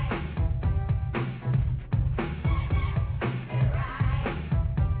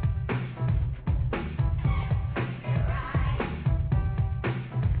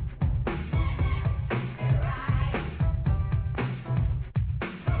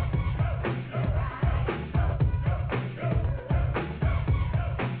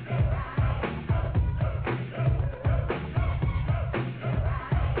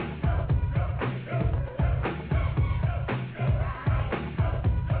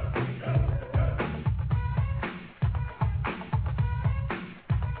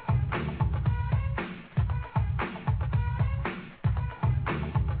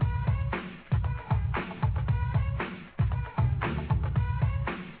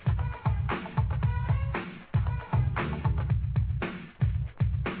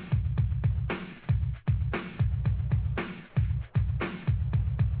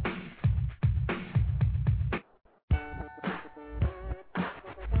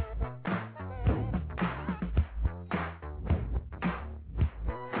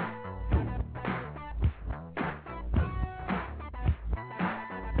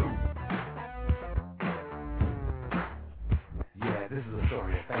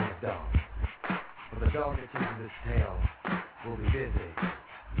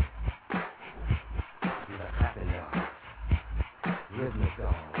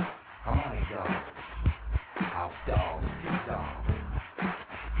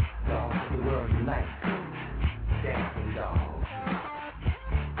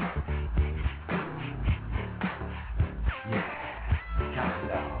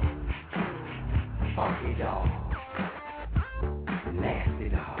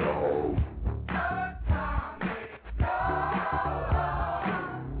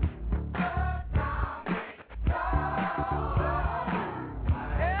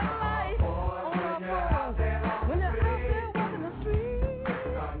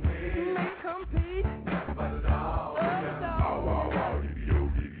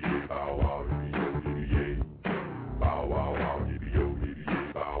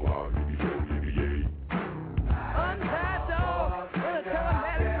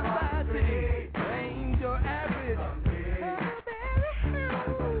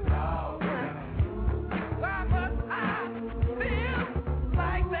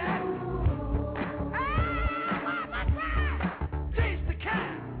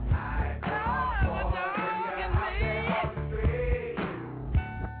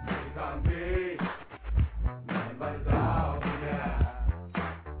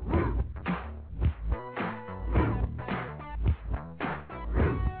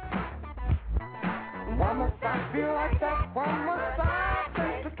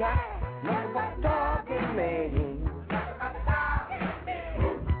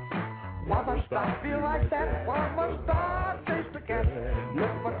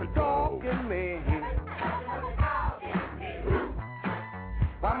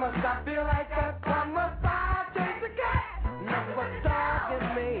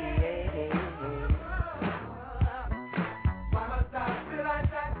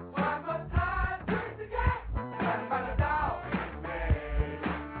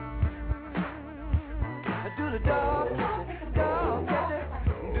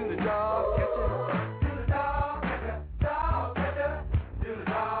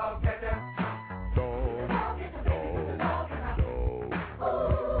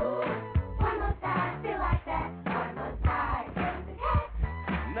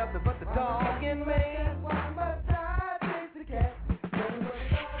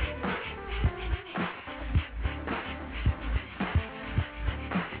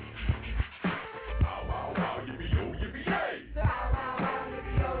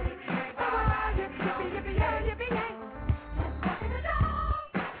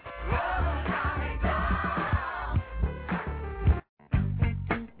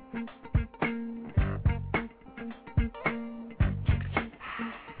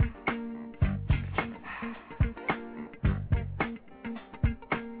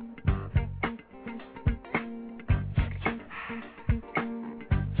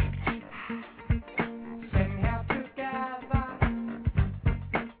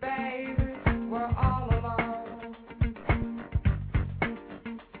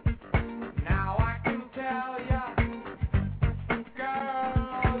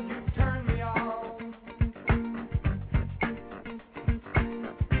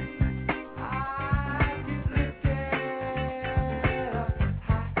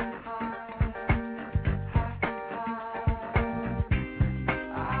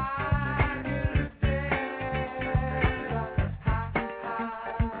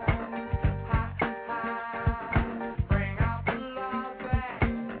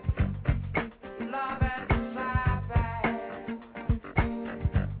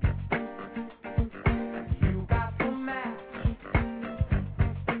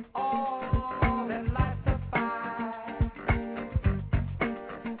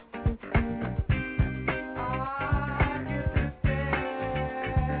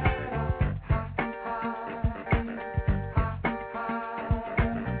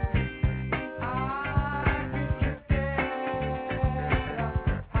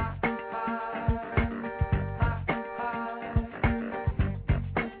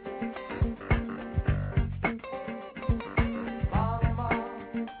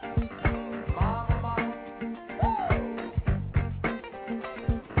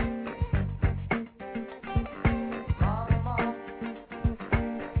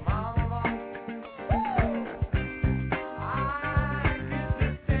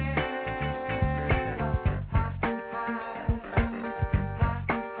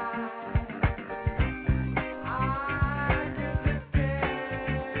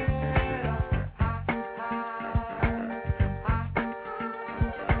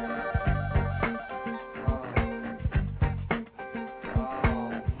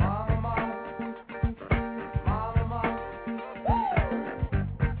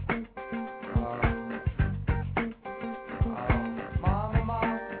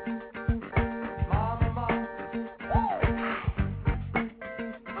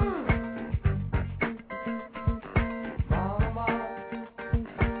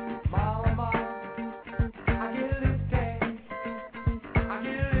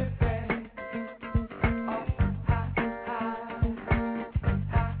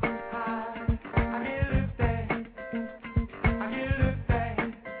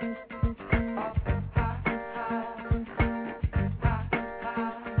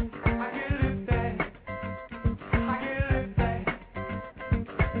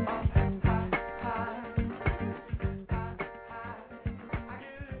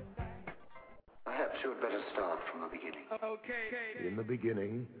 you had better start from the beginning. Okay. In the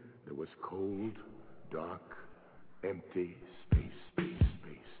beginning, there was cold, dark, empty space.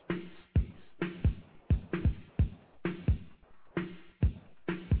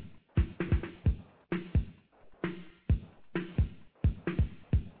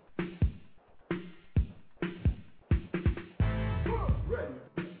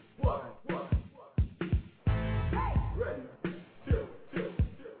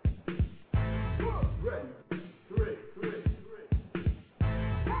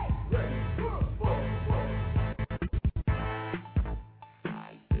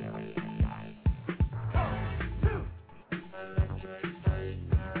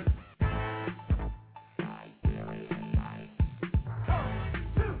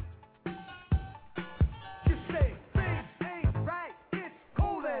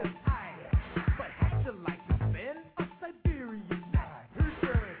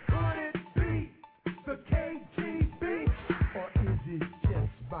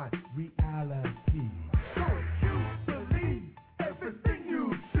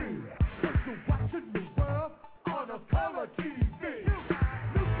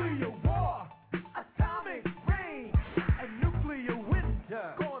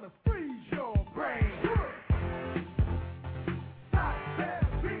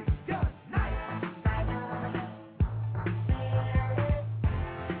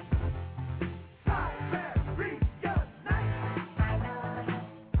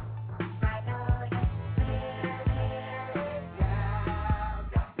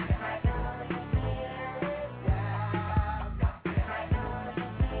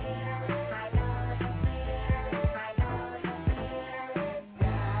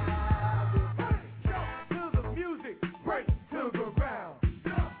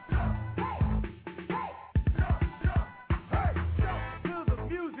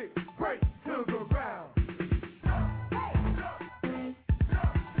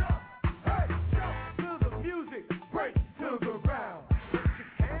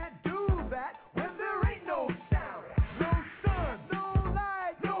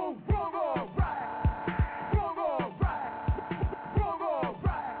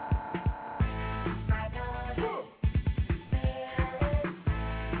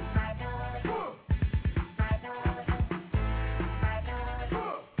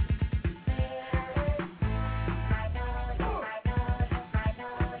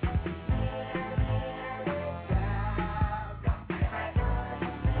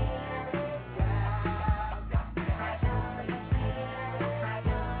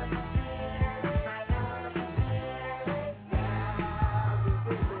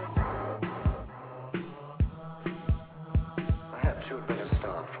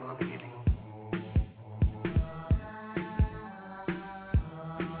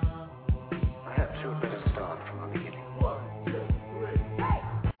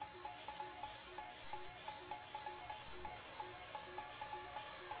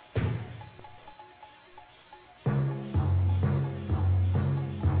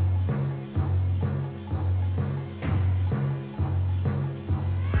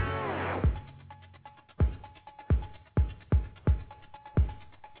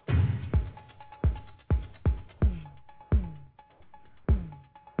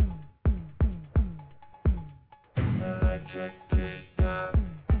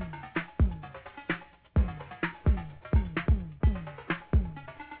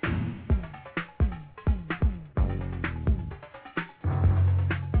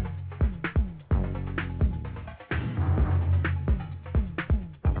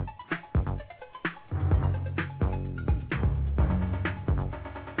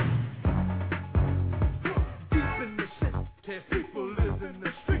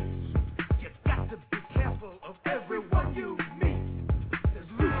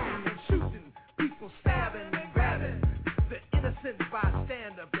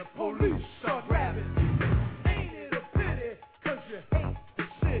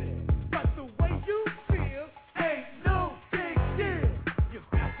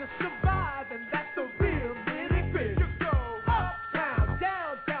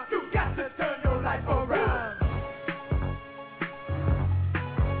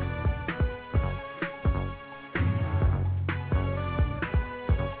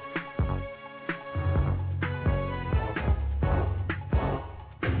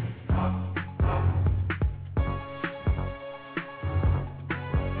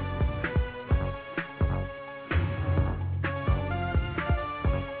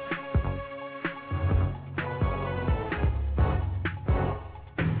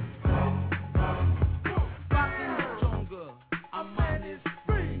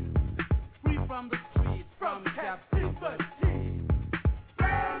 drum cap, super T.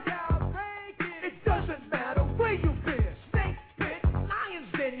 Round out, break it. It doesn't matter where you've been. Snake pit,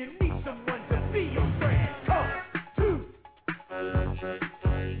 lions den, you need someone to be your friend. Come to. Come to.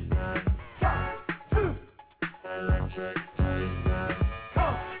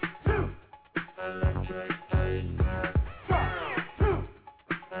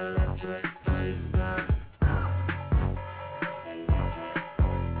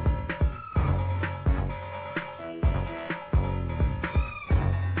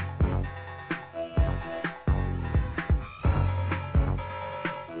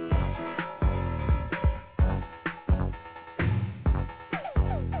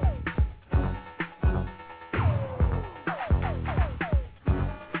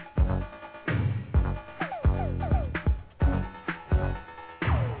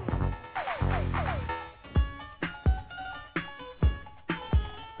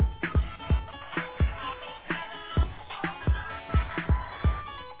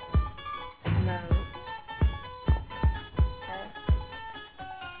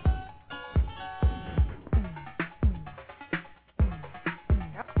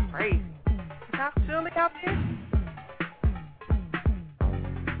 Great. Not chilly out there?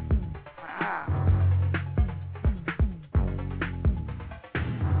 Wow.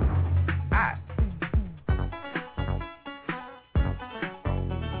 Hot.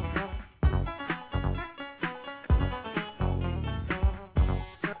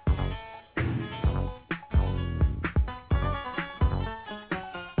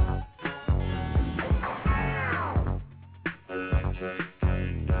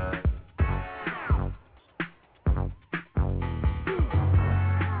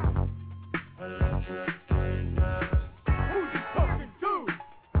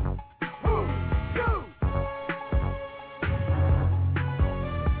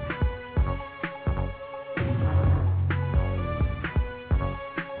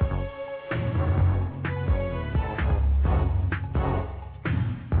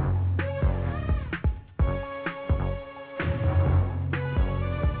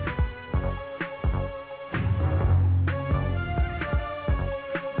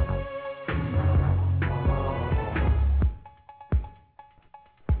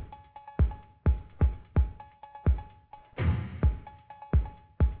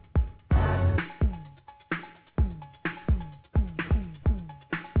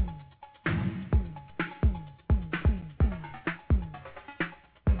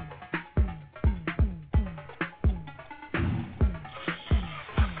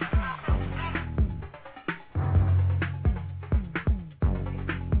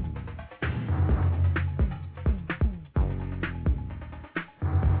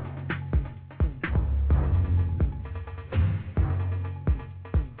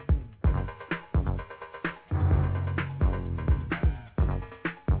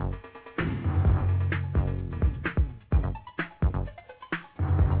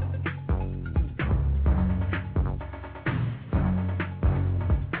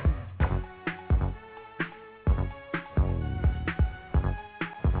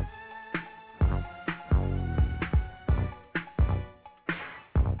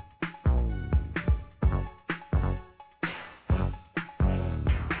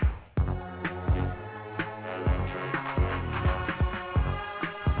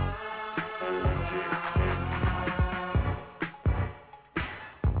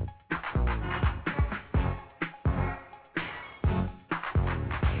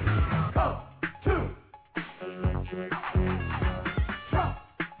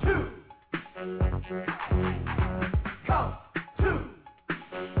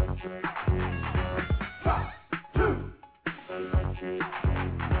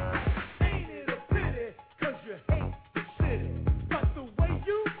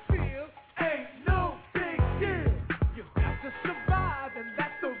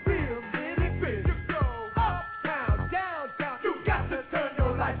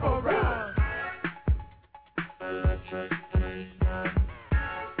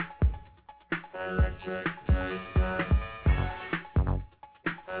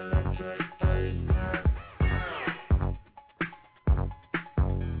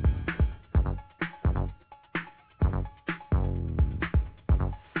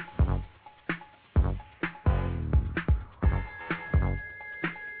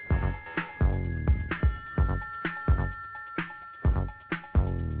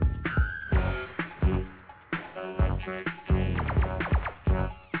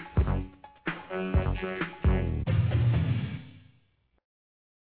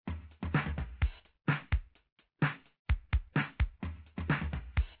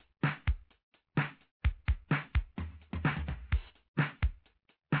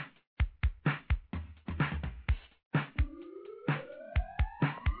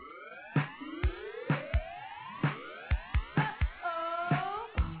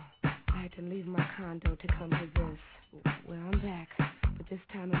 condo to come to this. Well, I'm back, but this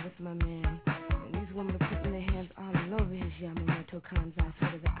time I'm with my man. And these women are putting their hands all over his Yamamoto Kansai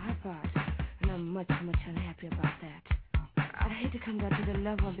sort of the iPod. And I'm much, much unhappy about that. I'd hate to come down to the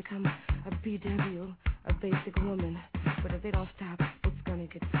level and become a BW, a basic woman. But if they don't stop, it's gonna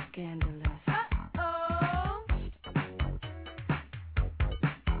get scandalous.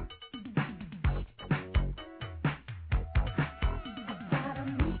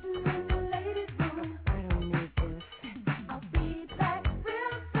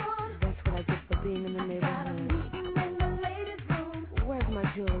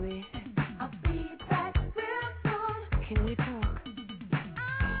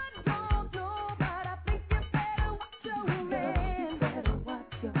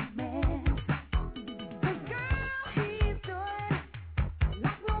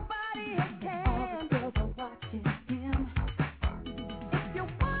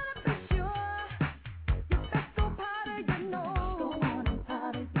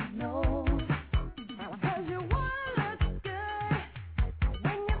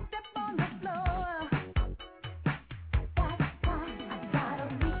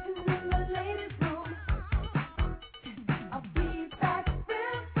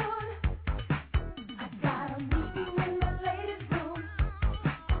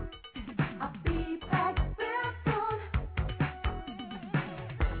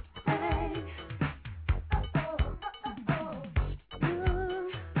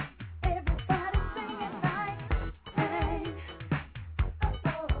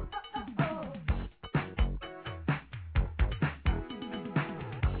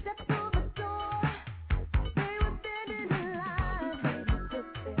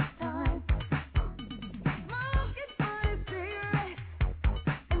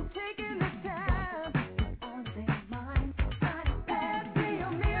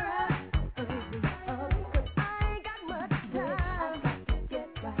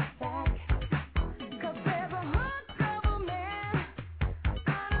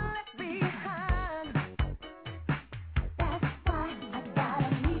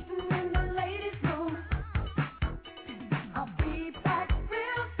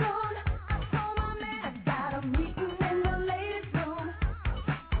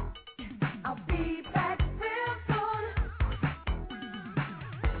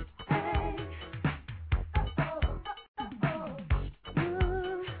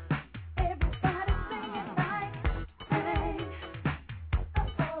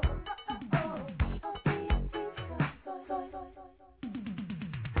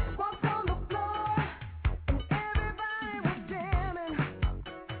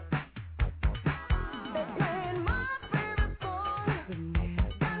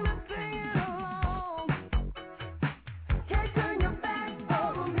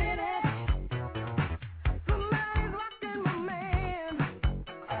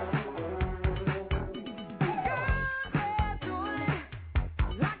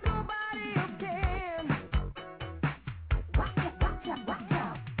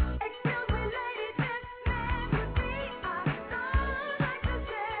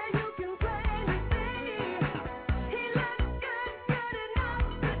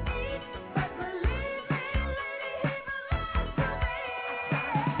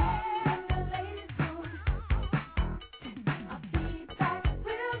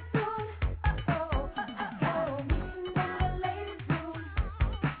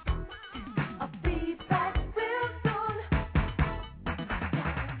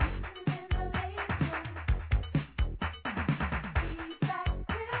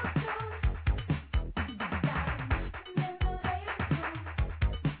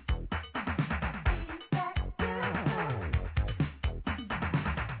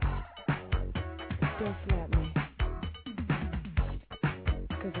 Don't slap me,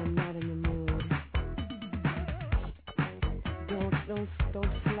 'cause I'm not in the mood.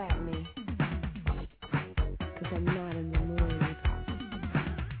 Don't slap me, 'cause I'm not in the mood.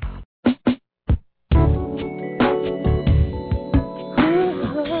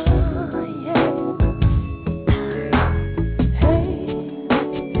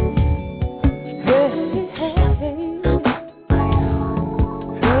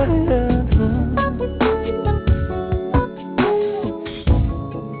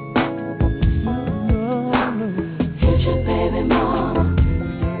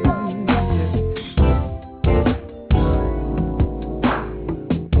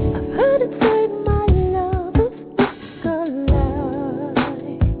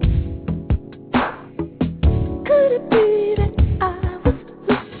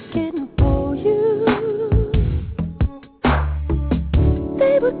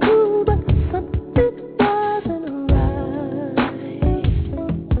 They were cool, but something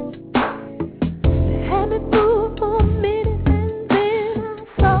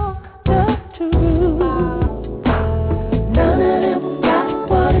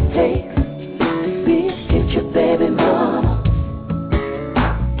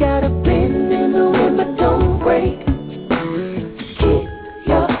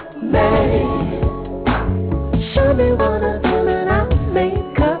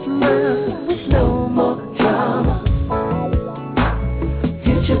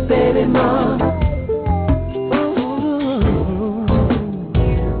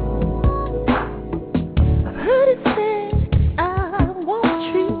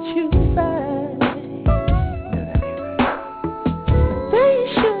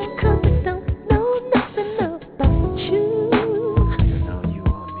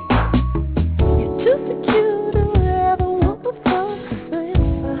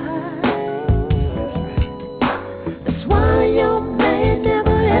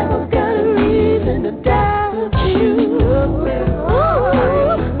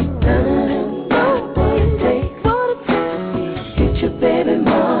baby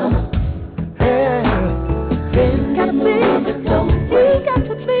mama. Hey, it's gotta be so we got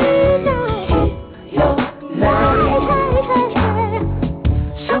to be now. Keep your life. Hey,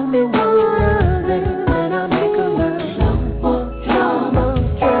 show me what I live when I make a love. No more drama.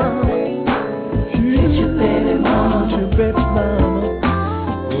 Get your baby mama. Get your baby mama.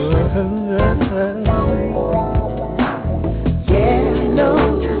 Yeah, I know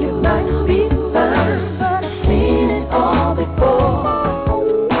you might be fine, but I've seen it all before.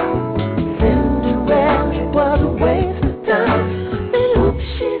 Cinderella was a waste of time, and oops,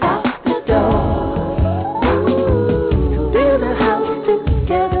 she's out the door. To build a house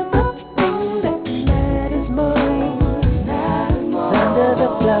together, but thing that matters more, under the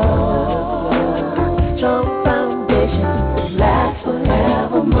floor, strong foundation that lasts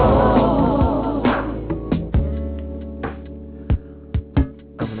forevermore.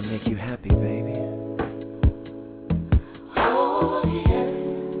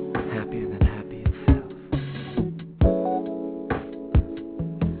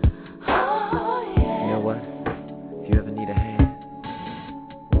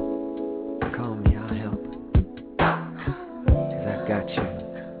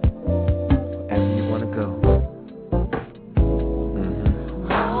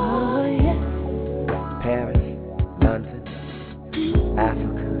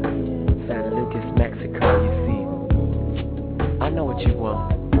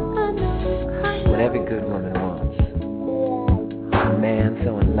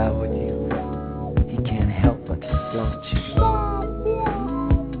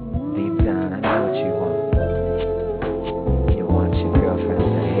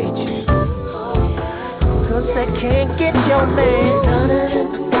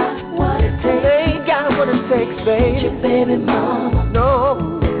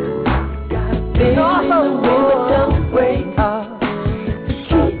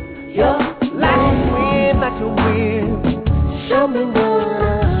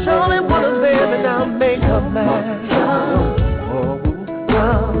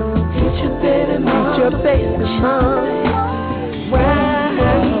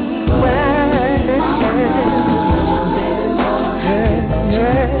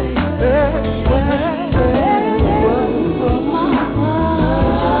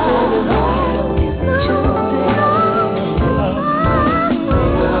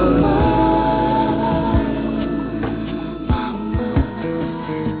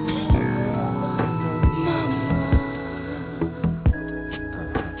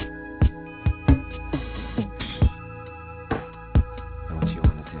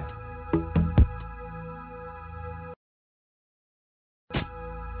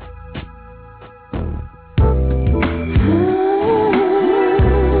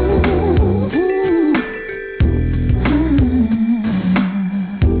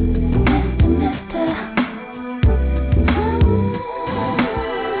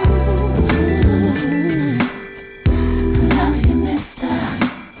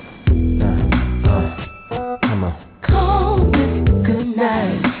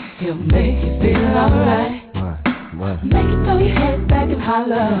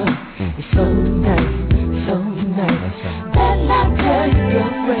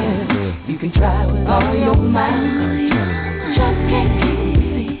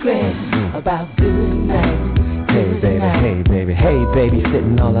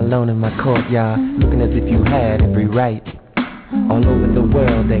 Looking as if you had every right. All over the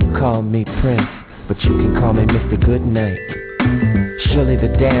world they call me Prince, but you can call me Mr. Goodnight. Surely the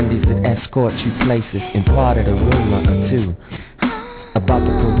dandies that escort you places imparted a rumor or two about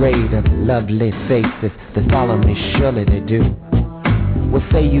the parade of lovely faces that follow me. Surely they do. What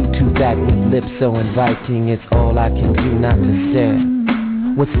say you to that with lips so inviting? It's all I can do not to stare.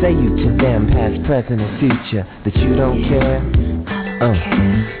 What say you to them, past, present, and future, that you don't care?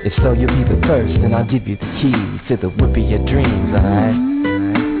 If so, you'll be the first, and I'll give you the keys to the whip of your dreams, alright?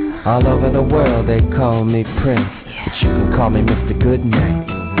 All over the world they call me Prince, but you can call me Mr. Goodnight.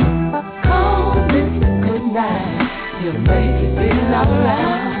 Call Mr. Goodnight, you'll make it feel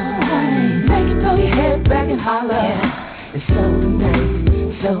alright. Make you throw your head back and holler. It's so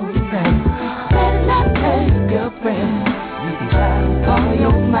nice, so nice. Better not tell your girlfriend. You can try with all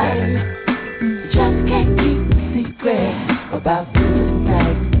your might. You just can't keep a secret about good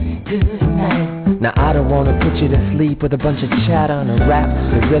night. Now I don't wanna put you to sleep with a bunch of chatter and a rap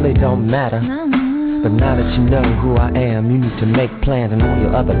that really don't matter. But now that you know who I am, you need to make plans and all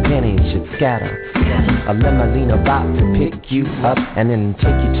your other pennies should scatter. A limousine about to pick you up and then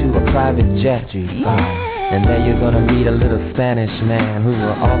take you to a private jet. And there you're gonna meet a little Spanish man who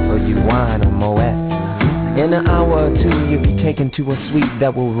will offer you wine or Moet. In an hour or two, you'll be taken to a suite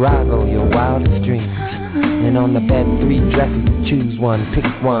that will rival your wildest dreams. And on the bed, 3 dresses, choose one, pick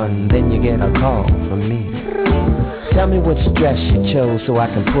one, then you get a call from me. Tell me which dress you chose so I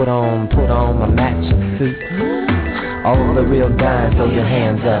can put on my matching suit. All the real guys, throw your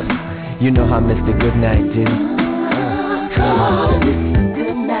hands up. You know how Mr. Goodnight do. Call Mr.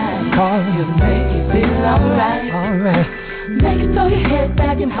 Goodnight. Call you, make you feel alright. Alright. Make you throw your head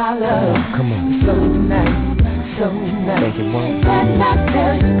back and holler. Oh, come on. So nice, so nice. Make it one. Better not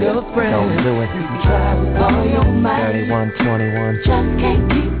tell your girlfriend. Don't do it. You can try with all your might. 31, 21. Just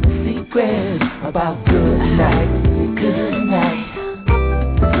can't keep the secret about good night, good night.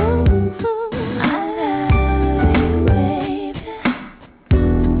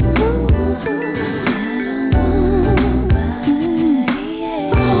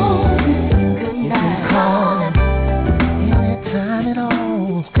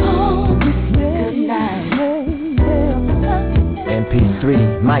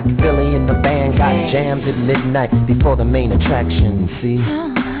 MP3, Mike Billy and the band got jammed at midnight before the main attraction, see?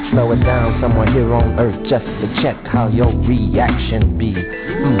 Slow it down somewhere here on earth just to check how your reaction be.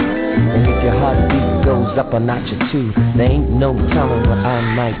 And if your heartbeat goes up a notch or two, there ain't no telling what I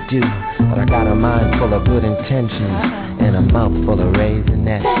might do. But I got a mind full of good intentions and a mouth full of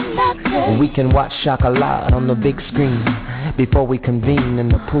raisinets. And we can watch Chocolat on the big screen before we convene in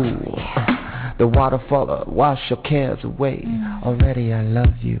the pool. The waterfall wash your cares away. Already I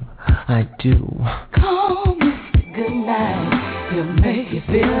love you, I do. Call Mr. Goodnight. He'll make you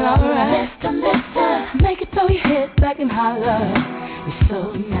feel alright. Mister, make it throw your head back and holler. You're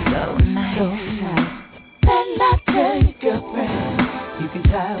so nice, so nice, so nice. Better not tell your girlfriend. You can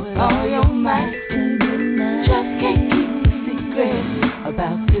try with all your might. Just can't keep the secret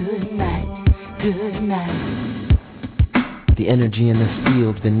about good night, good night. The energy in this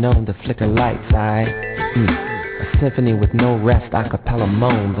field's been known to flicker lights, a symphony with no rest, a cappella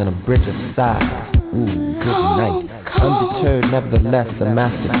moans and a bridge of sighs. Ooh, good night. Undeterred, nevertheless, a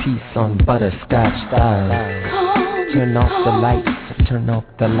masterpiece on butterscotch style. Turn off the lights, turn off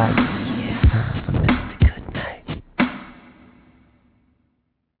the lights. Time for Mr. Goodnight.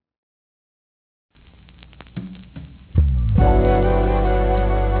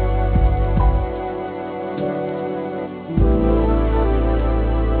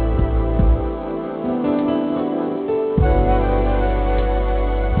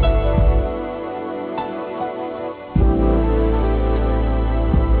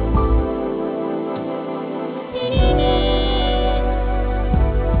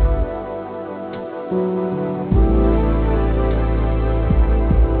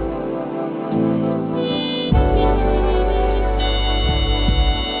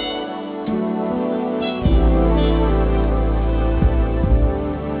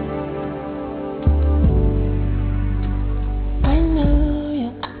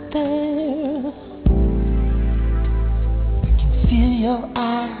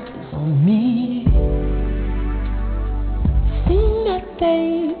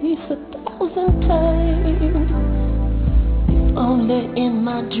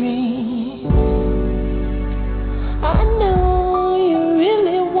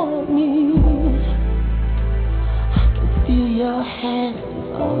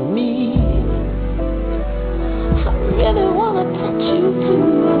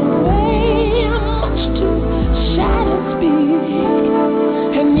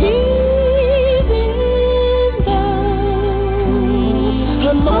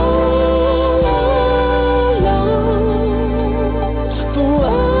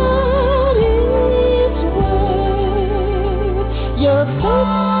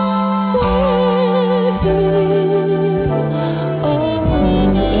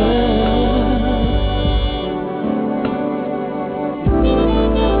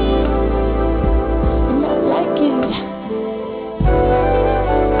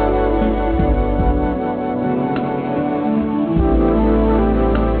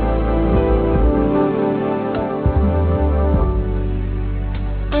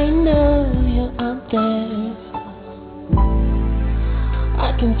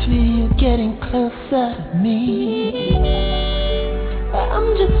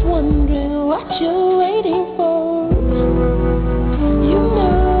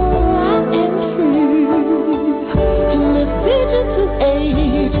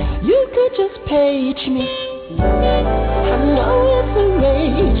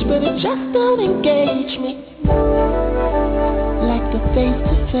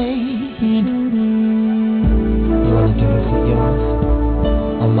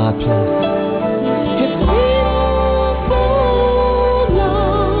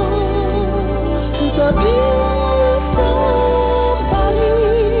 Be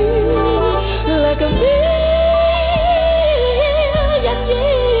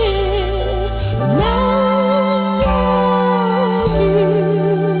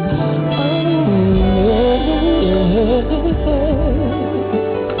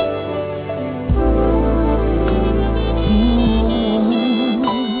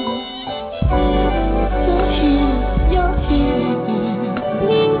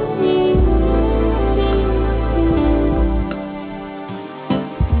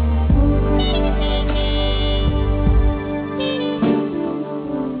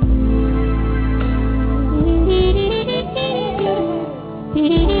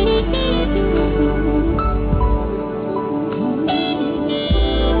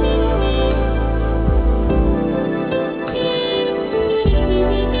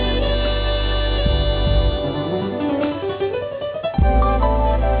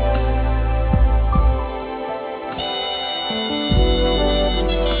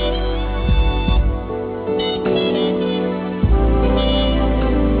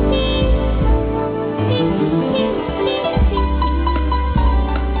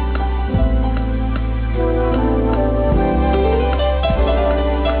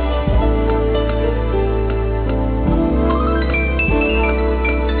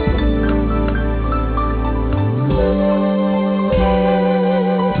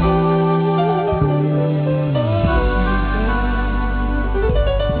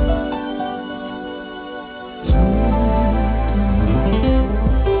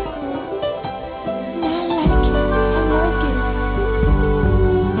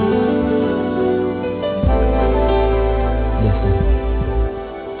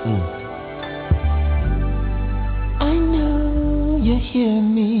hear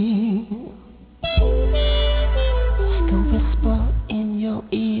me like a whisper in your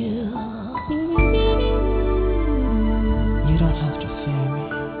ear. You don't have to fear me.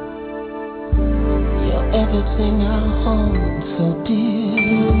 You're everything I hold so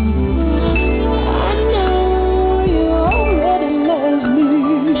dear. I know you already love me.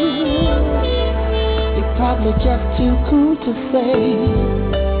 You're probably just too cool to say.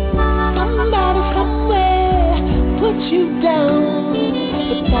 Somebody somewhere put you down,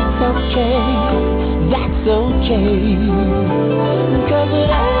 but that's okay, that's okay. 'Cause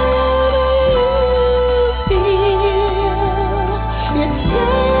whatever you feel, it's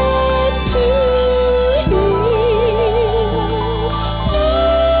good to heal.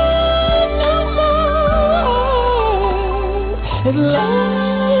 No more, as long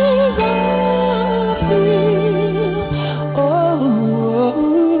as I feel.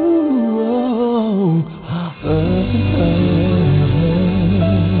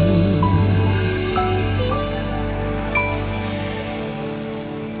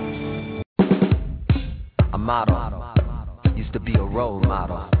 A model used to be a role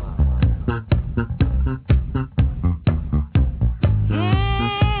model.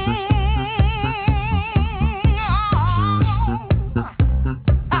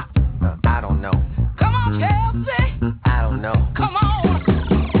 I don't know. Come on, Chelsea. I don't know. Come on.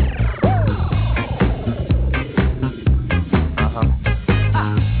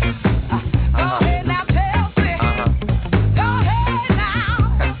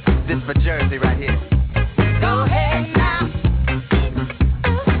 For Jersey right here. Go ahead now.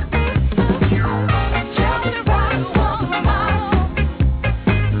 Tell me why you want to model.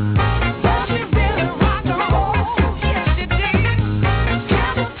 But you really rock and roll. Yes, you did.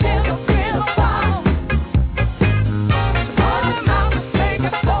 Tell me till the real fall. Put him out to take a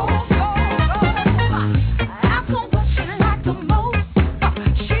soul. Ask her what she liked the most.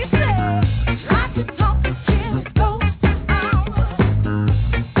 She said she liked to talk to Jimmy Ghost.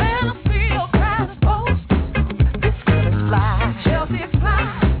 Chelsea fly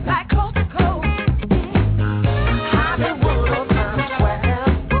like coast to coast. Hollywood or Times Square.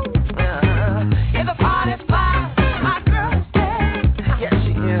 If the party's fly, my girl is there. Yes,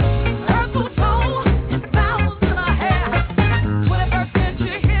 she is. Her cool tone and bounce in her hair. 21st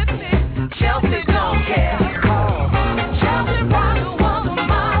century hippie, Chelsea don't care. Chelsea Rocker was a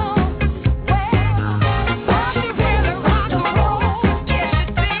model. But she really rock and roll. Yes, she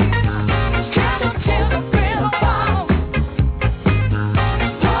did. Travel till the real bottom.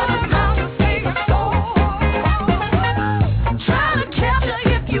 Try to capture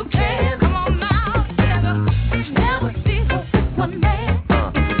if you can. Come on now, together. Never see her with one man.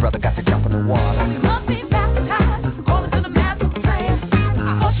 Brother got to jump in the water. We must be baptized according to the master plan. I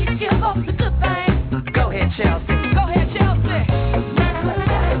hope she gives us the good thing. Go ahead, Chelsea. Go ahead, Chelsea.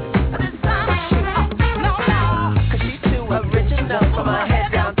 No, 'Cause she's too original from her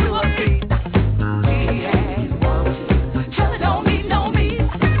head down to her feet. Chelsea don't need no meat.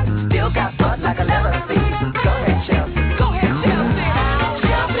 Still got butt like a leather seat. Go ahead, Chelsea. Go ahead, Chelsea.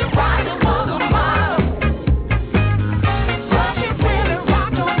 Chelsea Ryder was a model. But she really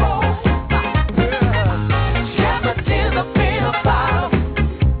rock and roll. Chelsea till the bitter bottom.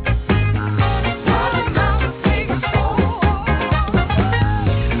 Put him out to take a soul.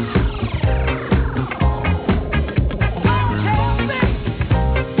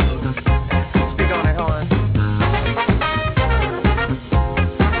 Speak on it, horn.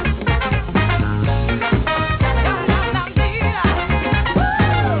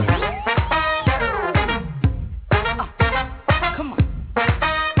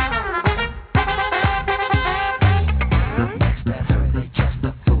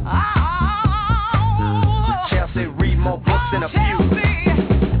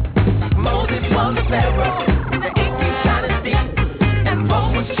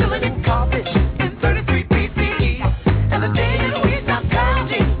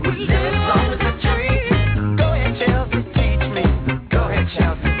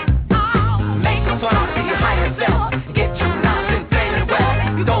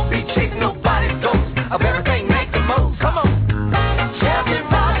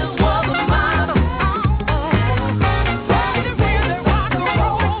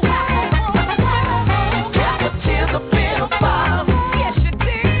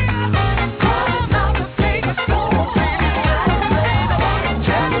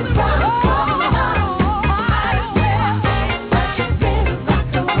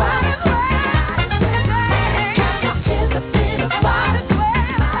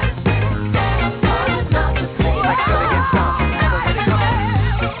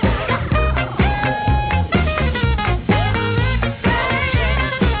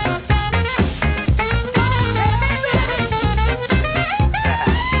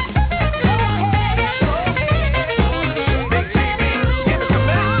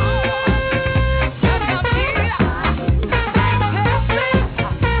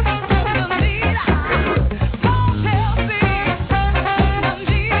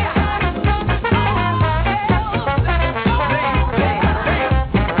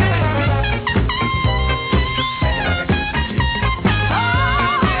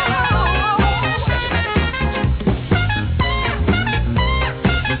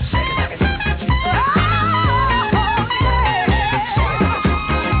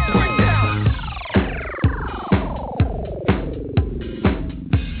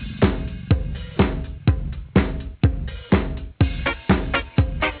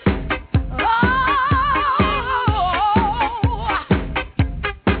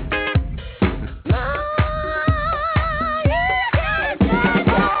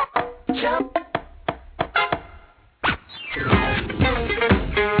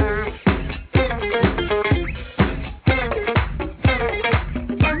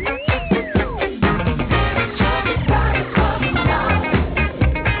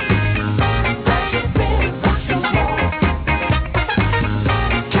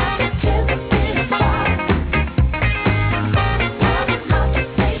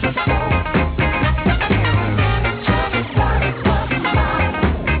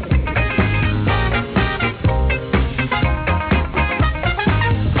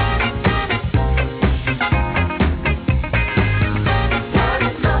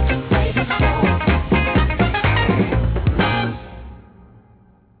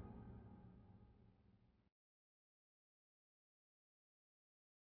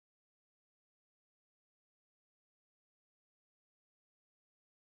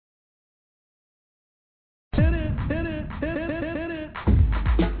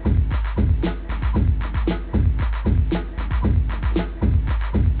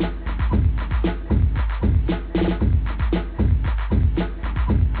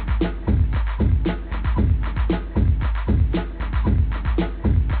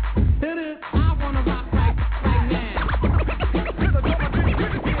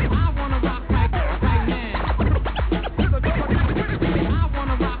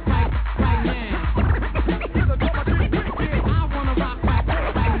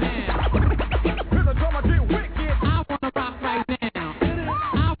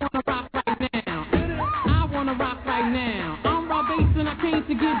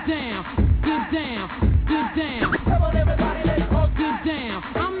 get down, get down, get down. Come on, everybody, let's go. Get down.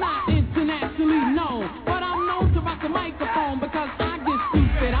 I'm not internationally known, but I'm known to rock the microphone because I get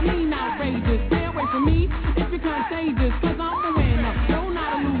stupid. I mean outrageous. Stay away from me if you're contagious, cause I'm the winner. No,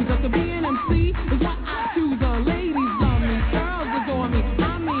 not a loser. To be an MC is what I choose. Ladies love me, girls adore me.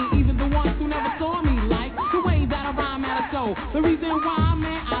 I mean, even the ones who never saw me like the way that I rhyme at a show. The reason why,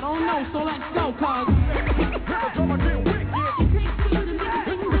 man, I don't know. So let's go, cause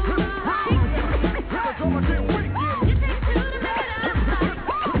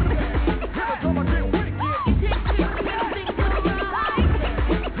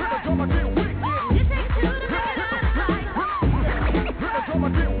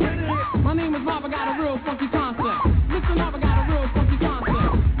my name is Bob, I got a real funky